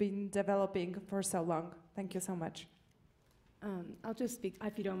you've been developing for so long. Thank you so much. I'll just speak,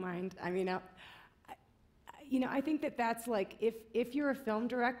 if you don't mind. I mean, I think that's like, if you're a film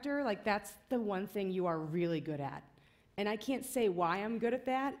director, like that's the one thing you are really good at. And I can't say why I'm good at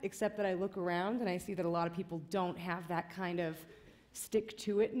that, except that I look around and I see that a lot of people don't have that kind of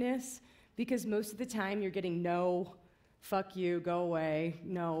stick-to-itness, because most of the time you're getting no, fuck you, go away,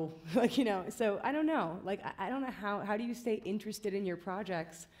 no, so I don't know. Like, I don't know how do you stay interested in your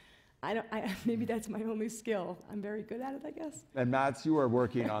projects maybe that's my only skill. I'm very good at it, I guess. And Mats, you were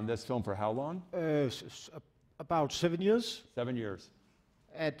working on this film for how long? About 7 years. 7 years.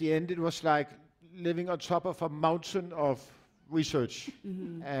 At the end, it was like living on top of a mountain of research.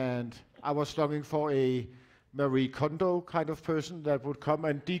 And I was longing for a Marie Kondo kind of person that would come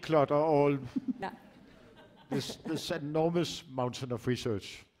and declutter all this enormous mountain of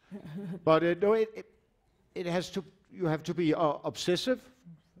research. But no, it has to. You have to be obsessive.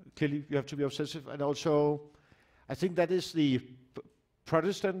 Clearly, you have to be obsessive, and also, I think that is the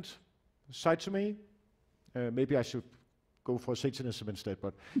Protestant side to me. Maybe I should go for Satanism instead,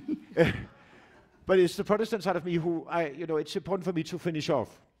 but but it's the Protestant side of me who it's important for me to finish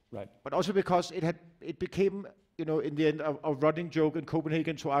off. Right. But also because it became, in the end, a running joke in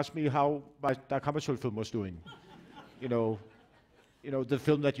Copenhagen to ask me how my Case Hammarskjöld film was doing. The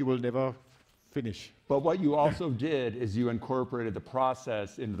film that you will never finish. But what you also did is you incorporated the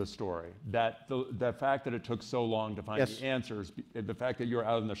process into the story. That the fact that it took so long to find the answers, the fact that you're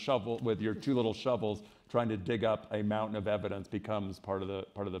out in the shovel with your 2 little shovels trying to dig up a mountain of evidence becomes part of the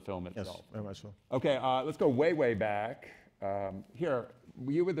film itself. Yes, very much so. Okay, let's go way back. Here,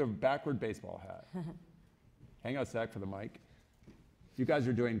 you with the backward baseball hat. Hang on a sec for the mic. You guys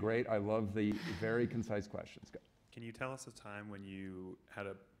are doing great. I love the very concise questions. Go. Can you tell us a time when you had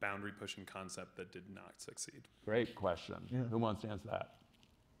a boundary-pushing concept that did not succeed? Great question. Yeah. Who wants to answer that?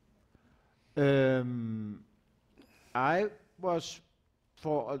 I was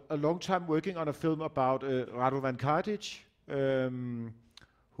for a long time working on a film about Radovan Karadzic,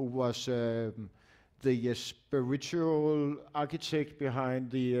 who was the spiritual architect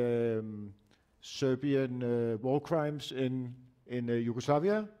behind the Serbian war crimes in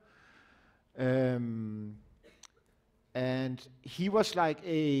Yugoslavia. And he was like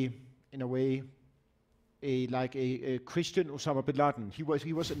in a way, a Christian Osama bin Laden. He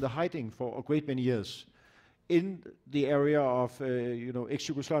was in the hiding for a great many years in the area of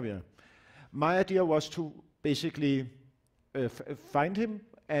ex-Yugoslavia. My idea was to basically find him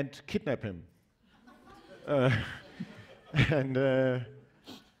and kidnap him.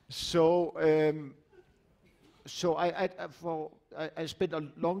 So I spent a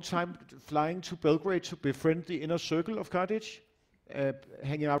long time flying to Belgrade to befriend the inner circle of Karadzic,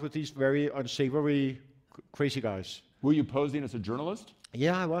 hanging out with these very unsavory, crazy guys. Were you posing as a journalist?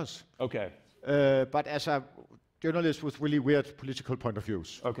 Yeah, I was. Okay. But as a journalist with really weird political point of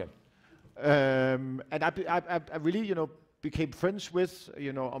views. Okay. And I really, became friends with,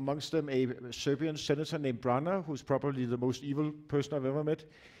 amongst them a Serbian senator named Brana, who's probably the most evil person I've ever met.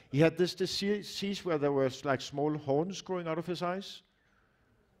 He had this disease where there was like small horns growing out of his eyes.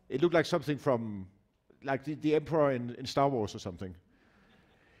 It looked like something from, like the Emperor in Star Wars or something.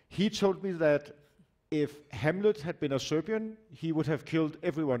 He told me that if Hamlet had been a Serbian, he would have killed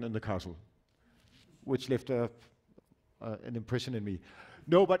everyone in the castle, which left an impression in me.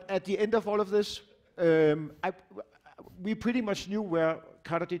 No, but at the end of all of this, we pretty much knew where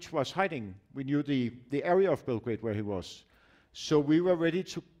Karadzic was hiding. We knew the area of Belgrade where he was. So we were ready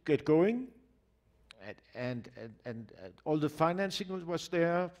to get going, and all the financing was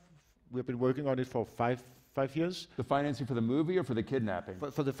there. We've been working on it for five years. The financing for the movie or for the kidnapping?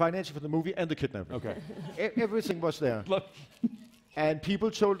 For the financing for the movie and the kidnapping. Okay. Everything was there. And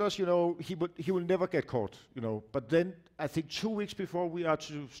people told us, he will never get caught, But then, I think 2 weeks before we are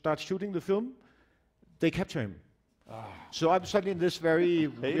to start shooting the film, they capture him. So I'm suddenly in this very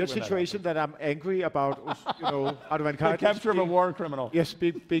weird situation that I'm angry about, Radovan Karadzic. The capture of a war criminal. Yes,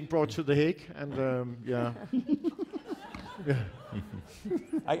 being brought to The Hague, and yeah.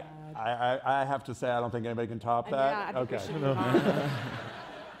 I have to say, I don't think anybody can top that. Yeah, okay.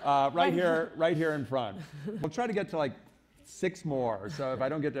 Right here in front. We'll try to get to like 6 more. So if I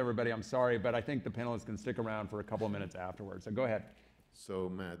don't get to everybody, I'm sorry, but I think the panelists can stick around for a couple of minutes afterwards. So go ahead. So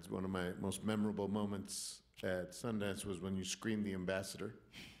Mads, one of my most memorable moments at Sundance was when you screened The Ambassador.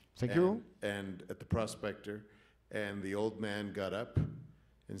 Thank you. And at the Prospector, and the old man got up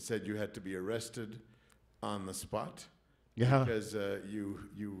and said you had to be arrested on the spot. Yeah. Because you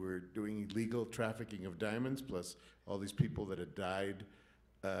were doing illegal trafficking of diamonds, plus all these people that had died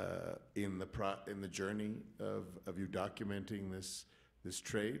in the journey of you documenting this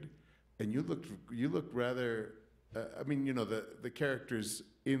trade, and you looked rather. The characters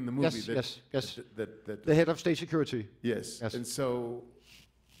in the movie. Yes. The head of state security. Yes. And so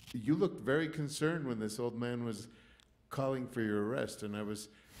you looked very concerned when this old man was calling for your arrest, and I was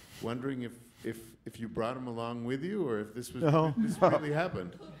wondering if you brought him along with you, or if this was No. this really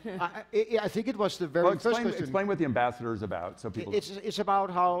happened. I think it was the very Well, first question. explain what the ambassador is about, so people. It's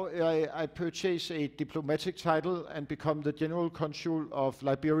about how I purchase a diplomatic title and become the general consul of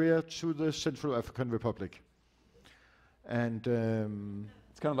Liberia to the Central African Republic. And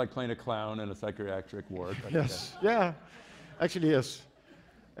it's kind of like playing a clown in a psychiatric ward. yes, yeah, actually yes.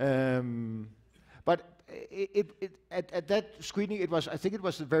 But at that screening, I think it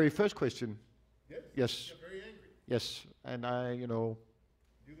was the very first question. Yes. You're very angry. Yes, and You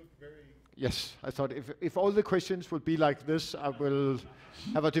look very. yes, I thought if all the questions would be like this, I will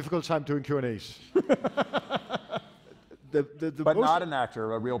have a difficult time doing Q&As. But not an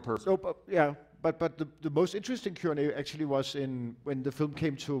actor, a real person. No, but the most interesting Q&A actually was when the film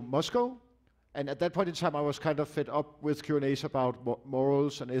came to Moscow, and at that point in time, I was kind of fed up with Q&As about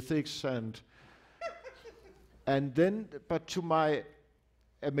morals and ethics, and then, but to my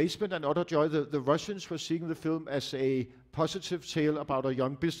amazement and utter joy, the Russians were seeing the film as a positive tale about a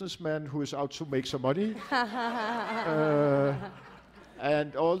young businessman who is out to make some money.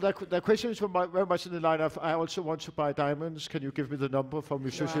 And all their questions were very much in the line of, I also want to buy diamonds. Can you give me the number from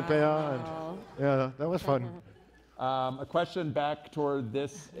Monsieur Gilbert? And yeah, that was fun. A question back toward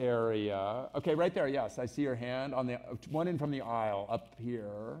this area. Okay, right there, yes. I see your hand on the one in from the aisle up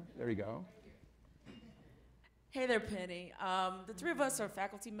here. There you go. Hey there, Penny. The three of us are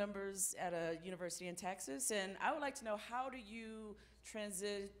faculty members at a university in Texas, and I would like to know, how do you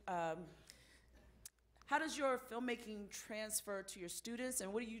how does your filmmaking transfer to your students,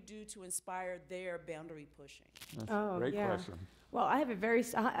 and what do you do to inspire their boundary pushing? That's a great question. Well, I have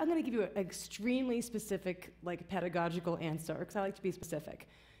I'm going to give you an extremely specific, like, pedagogical answer, because I like to be specific.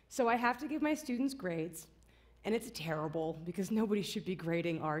 So I have to give my students grades, and it's terrible, because nobody should be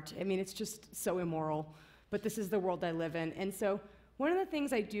grading art. I mean, it's just so immoral, but this is the world I live in. And so one of the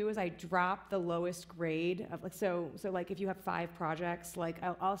things I do is I drop the lowest grade of, like, so like if you have 5 projects, like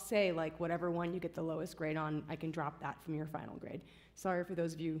I'll say, like, whatever one you get the lowest grade on, I can drop that from your final grade. Sorry for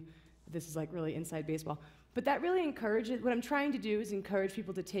those of you, this is like really inside baseball. But that really encourages, what I'm trying to do is encourage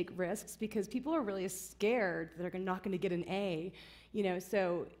people to take risks, because people are really scared that they're not going to get an A, you know,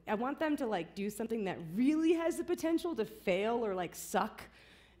 so I want them to, like, do something that really has the potential to fail or, like, suck.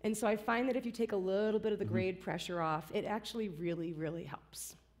 And so I find that if you take a little bit of the grade pressure off, it actually really, really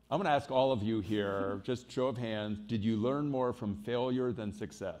helps. I'm going to ask all of you here, just show of hands, did you learn more from failure than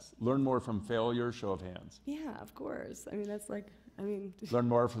success? Learn more from failure, show of hands. Yeah, of course. I mean, that's like, Learn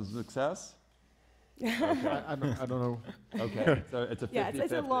more from success? Okay. I don't know. Okay, so it's a 50-50. Yeah,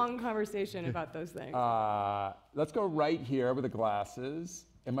 it's a long conversation about those things. Let's go right here with the glasses.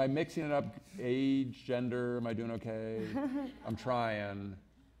 Am I mixing it up? Age, gender, am I doing okay? I'm trying.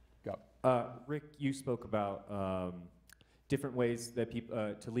 Go. Rick, you spoke about different ways that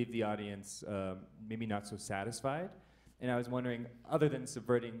people to leave the audience maybe not so satisfied, and I was wondering, other than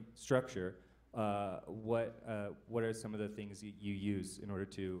subverting structure, what are some of the things you use in order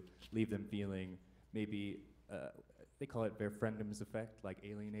to leave them feeling maybe they call it Verfremdums effect, like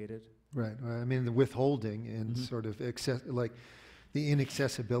alienated? Right. I mean, the withholding and sort of like the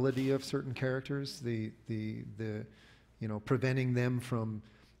inaccessibility of certain characters, the preventing them from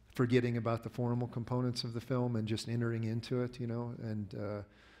forgetting about the formal components of the film and just entering into it, and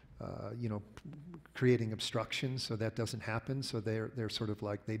creating obstructions so that doesn't happen. So they're sort of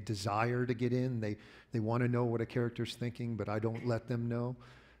like, they desire to get in. They want to know what a character's thinking, but I don't let them know.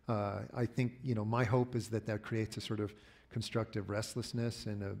 I think my hope is that creates a sort of constructive restlessness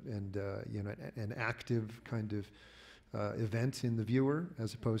and an active kind of event in the viewer,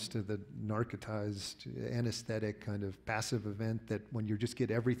 as opposed to the narcotized, anesthetic kind of passive event that when you just get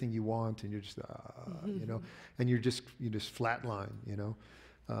everything you want and you're just and you just flatline.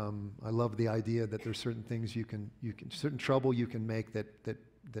 I love the idea that there's certain things you can certain trouble you can make that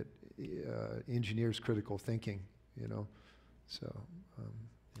engineers critical thinking. So.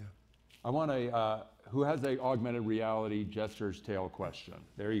 I want who has a augmented reality Jester's Tale question?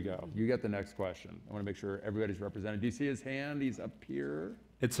 There you go. You get the next question. I want to make sure everybody's represented. Do you see his hand? He's up here.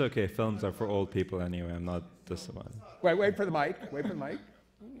 It's okay. Films are for old people anyway. I'm not this one. Wait for the mic. Wait for the mic.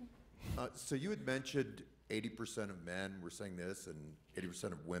 So you had mentioned 80% of men were saying this, and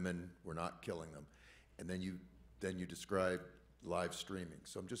 80% of women were not killing them, and then you described live streaming.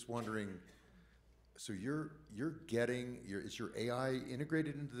 So I'm just wondering. So is your AI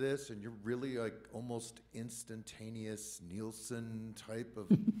integrated into this, and you're really like almost instantaneous Nielsen type of,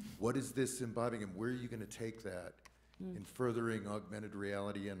 what is this imbibing, and where are you going to take that in furthering augmented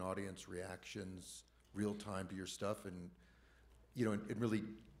reality and audience reactions real time to your stuff, and and really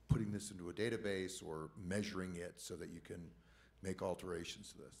putting this into a database or measuring it so that you can make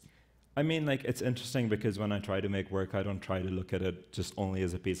alterations to this? I mean, like, it's interesting because when I try to make work, I don't try to look at it just only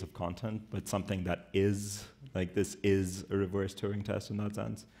as a piece of content, but something that is, like, this is a reverse Turing test in that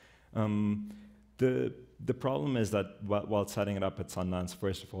sense. The problem is that while setting it up at Sundance,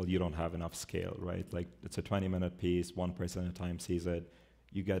 first of all, you don't have enough scale, right? Like, it's a 20-minute piece, one person at a time sees it.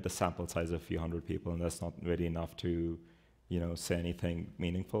 You get a sample size of a few hundred people, and that's not really enough to, you know, say anything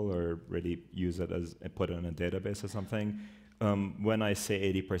meaningful or really use it as put it in a database or something. When I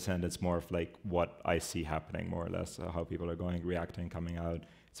say 80%, it's more of like what I see happening, more or less, how people are going, reacting, coming out.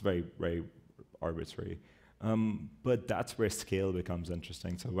 It's very, very arbitrary. But that's where scale becomes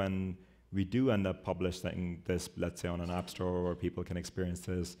interesting. So when we do end up publishing this, let's say, on an app store, where people can experience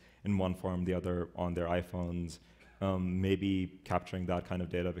this in one form or the other on their iPhones, maybe capturing that kind of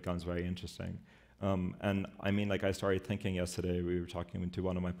data becomes very interesting. And I mean, like, I started thinking yesterday, we were talking to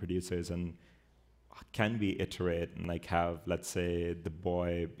one of my producers, and can we iterate and, like, have, let's say, the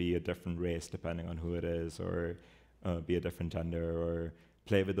boy be a different race depending on who it is, or be a different gender, or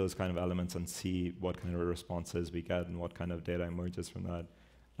play with those kind of elements and see what kind of responses we get and what kind of data emerges from that.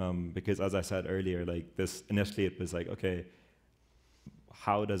 Because as I said earlier, like, this, initially it was like, okay,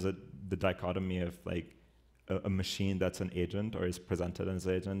 how does it, the dichotomy of, like, a machine that's an agent or is presented as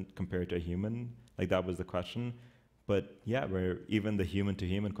an agent compared to a human, like, that was the question. But yeah, where even the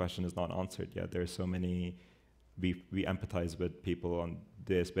human-to-human question is not answered yet. There are so many, we empathize with people on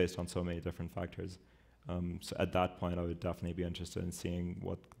this based on so many different factors. So at that point, I would definitely be interested in seeing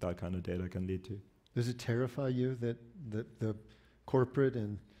what that kind of data can lead to. Does it terrify you that the corporate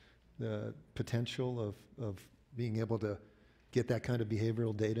and the potential of being able to get that kind of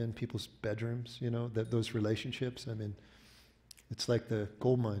behavioral data in people's bedrooms, you know, that those relationships? I mean, it's like the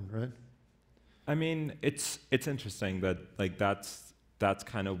gold mine, right? I mean, it's interesting that, like, that's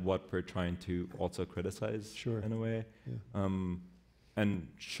kind of what we're trying to also criticize, sure, in a way. Yeah. And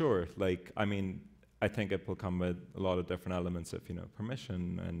sure, like, I mean, I think it will come with a lot of different elements of, you know,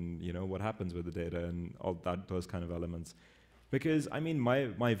 permission and, you know, what happens with the data and all that, those kind of elements. Because, I mean,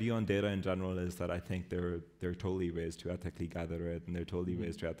 my view on data in general is that I think there are totally ways to ethically gather it, and there are totally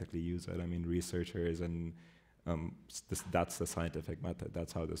ways to ethically use it. I mean, researchers and that's the scientific method.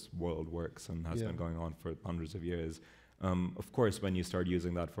 That's how this world works and has been going on for hundreds of years. Of course, when you start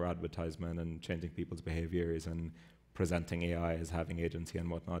using that for advertisement and changing people's behaviors and presenting AI as having agency and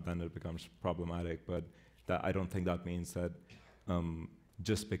whatnot, then it becomes problematic. But that, I don't think that means that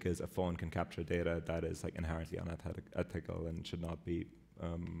just because a phone can capture data, that is, like, inherently unethical and should not be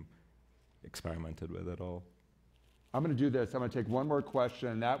experimented with at all. I'm going to do this. I'm going to take one more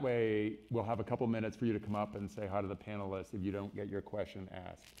question. That way, we'll have a couple minutes for you to come up and say hi to the panelists if you don't get your question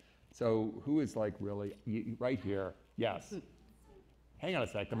asked. So who is, like, really, right here? Yes. Hang on a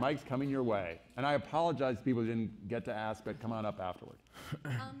sec. The mic's coming your way. And I apologize to people who didn't get to ask, but come on up afterward.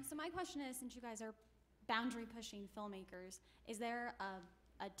 So my question is, since you guys are boundary-pushing filmmakers, is there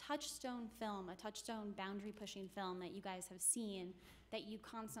a touchstone film, a touchstone boundary-pushing film that you guys have seen that you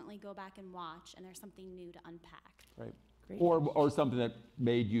constantly go back and watch, and there's something new to unpack? Right. Or something that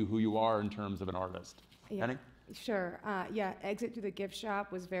made you who you are in terms of an artist. Yeah. Penny? Sure. Yeah, Exit to the Gift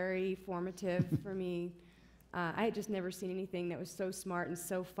Shop was very formative for me. I had just never seen anything that was so smart and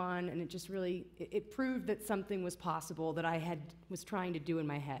so fun, and it just really, it proved that something was possible that I was trying to do in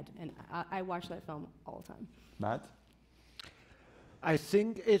my head, and I watch that film all the time. Matt? I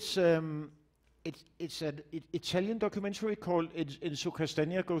think it's an Italian documentary called Enzo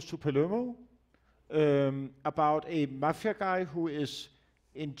Castagna Goes to Palermo, about a mafia guy who is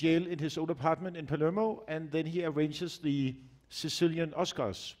in jail in his own apartment in Palermo, and then he arranges the Sicilian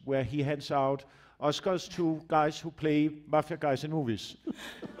Oscars, where he hands out Oscars to guys who play mafia guys in movies.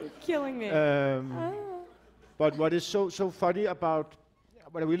 Killing me. But what is so funny about,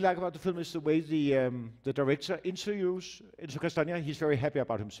 what I really like about the film is the way the director interviews Enzo Castagna. He's very happy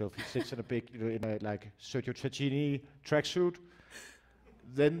about himself. He sits in a big, in a, like, Sergio Tacchini tracksuit.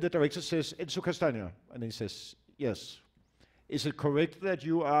 Then the director says, Enzo Castagna, and he says, yes. Is it correct that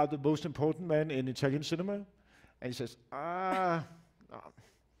you are the most important man in Italian cinema? And he says, no.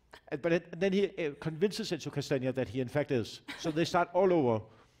 But then he convinces Enzo Castagna that he in fact is. So they start all over.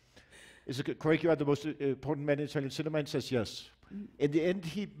 Is it correct you are the most important man in Italian cinema? And says yes. In the end,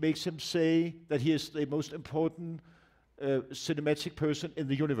 he makes him say that he is the most important cinematic person in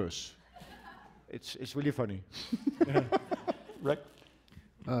the universe. It's really funny. Rick?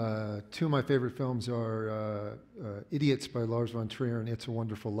 Two of my favorite films are Idiots by Lars von Trier and It's a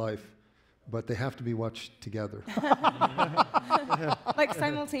Wonderful Life, but they have to be watched together. Like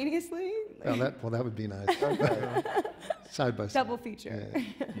simultaneously? Well, that would be nice. Side by side. Double feature.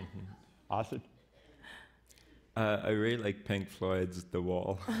 Yeah. Asad? I really like Pink Floyd's The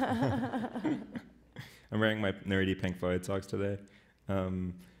Wall. I'm wearing my nerdy Pink Floyd socks today.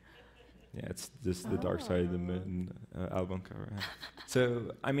 Yeah, it's just the Dark Side of the Moon album cover.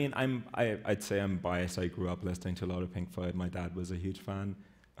 So, I mean, I'd say I'm biased. I grew up listening to a lot of Pink Floyd. My dad was a huge fan.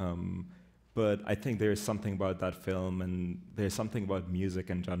 But I think there's something about that film, and there's something about music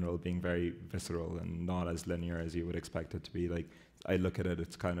in general being very visceral and not as linear as you would expect it to be. Like, I look at it,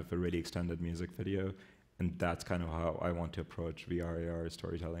 it's kind of a really extended music video, and that's kind of how I want to approach VR/AR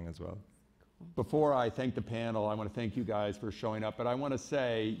storytelling as well. Before I thank the panel, I want to thank you guys for showing up, but I want to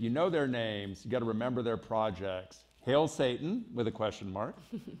say, you know their names, you got to remember their projects. Hail Satan, with a question mark,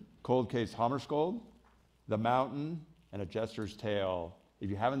 Cold Case Hammarskjöld, The Mountain, and A Jester's Tale. If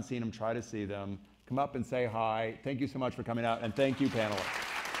you haven't seen them, try to see them. Come up and say hi. Thank you so much for coming out, and thank you, panelists.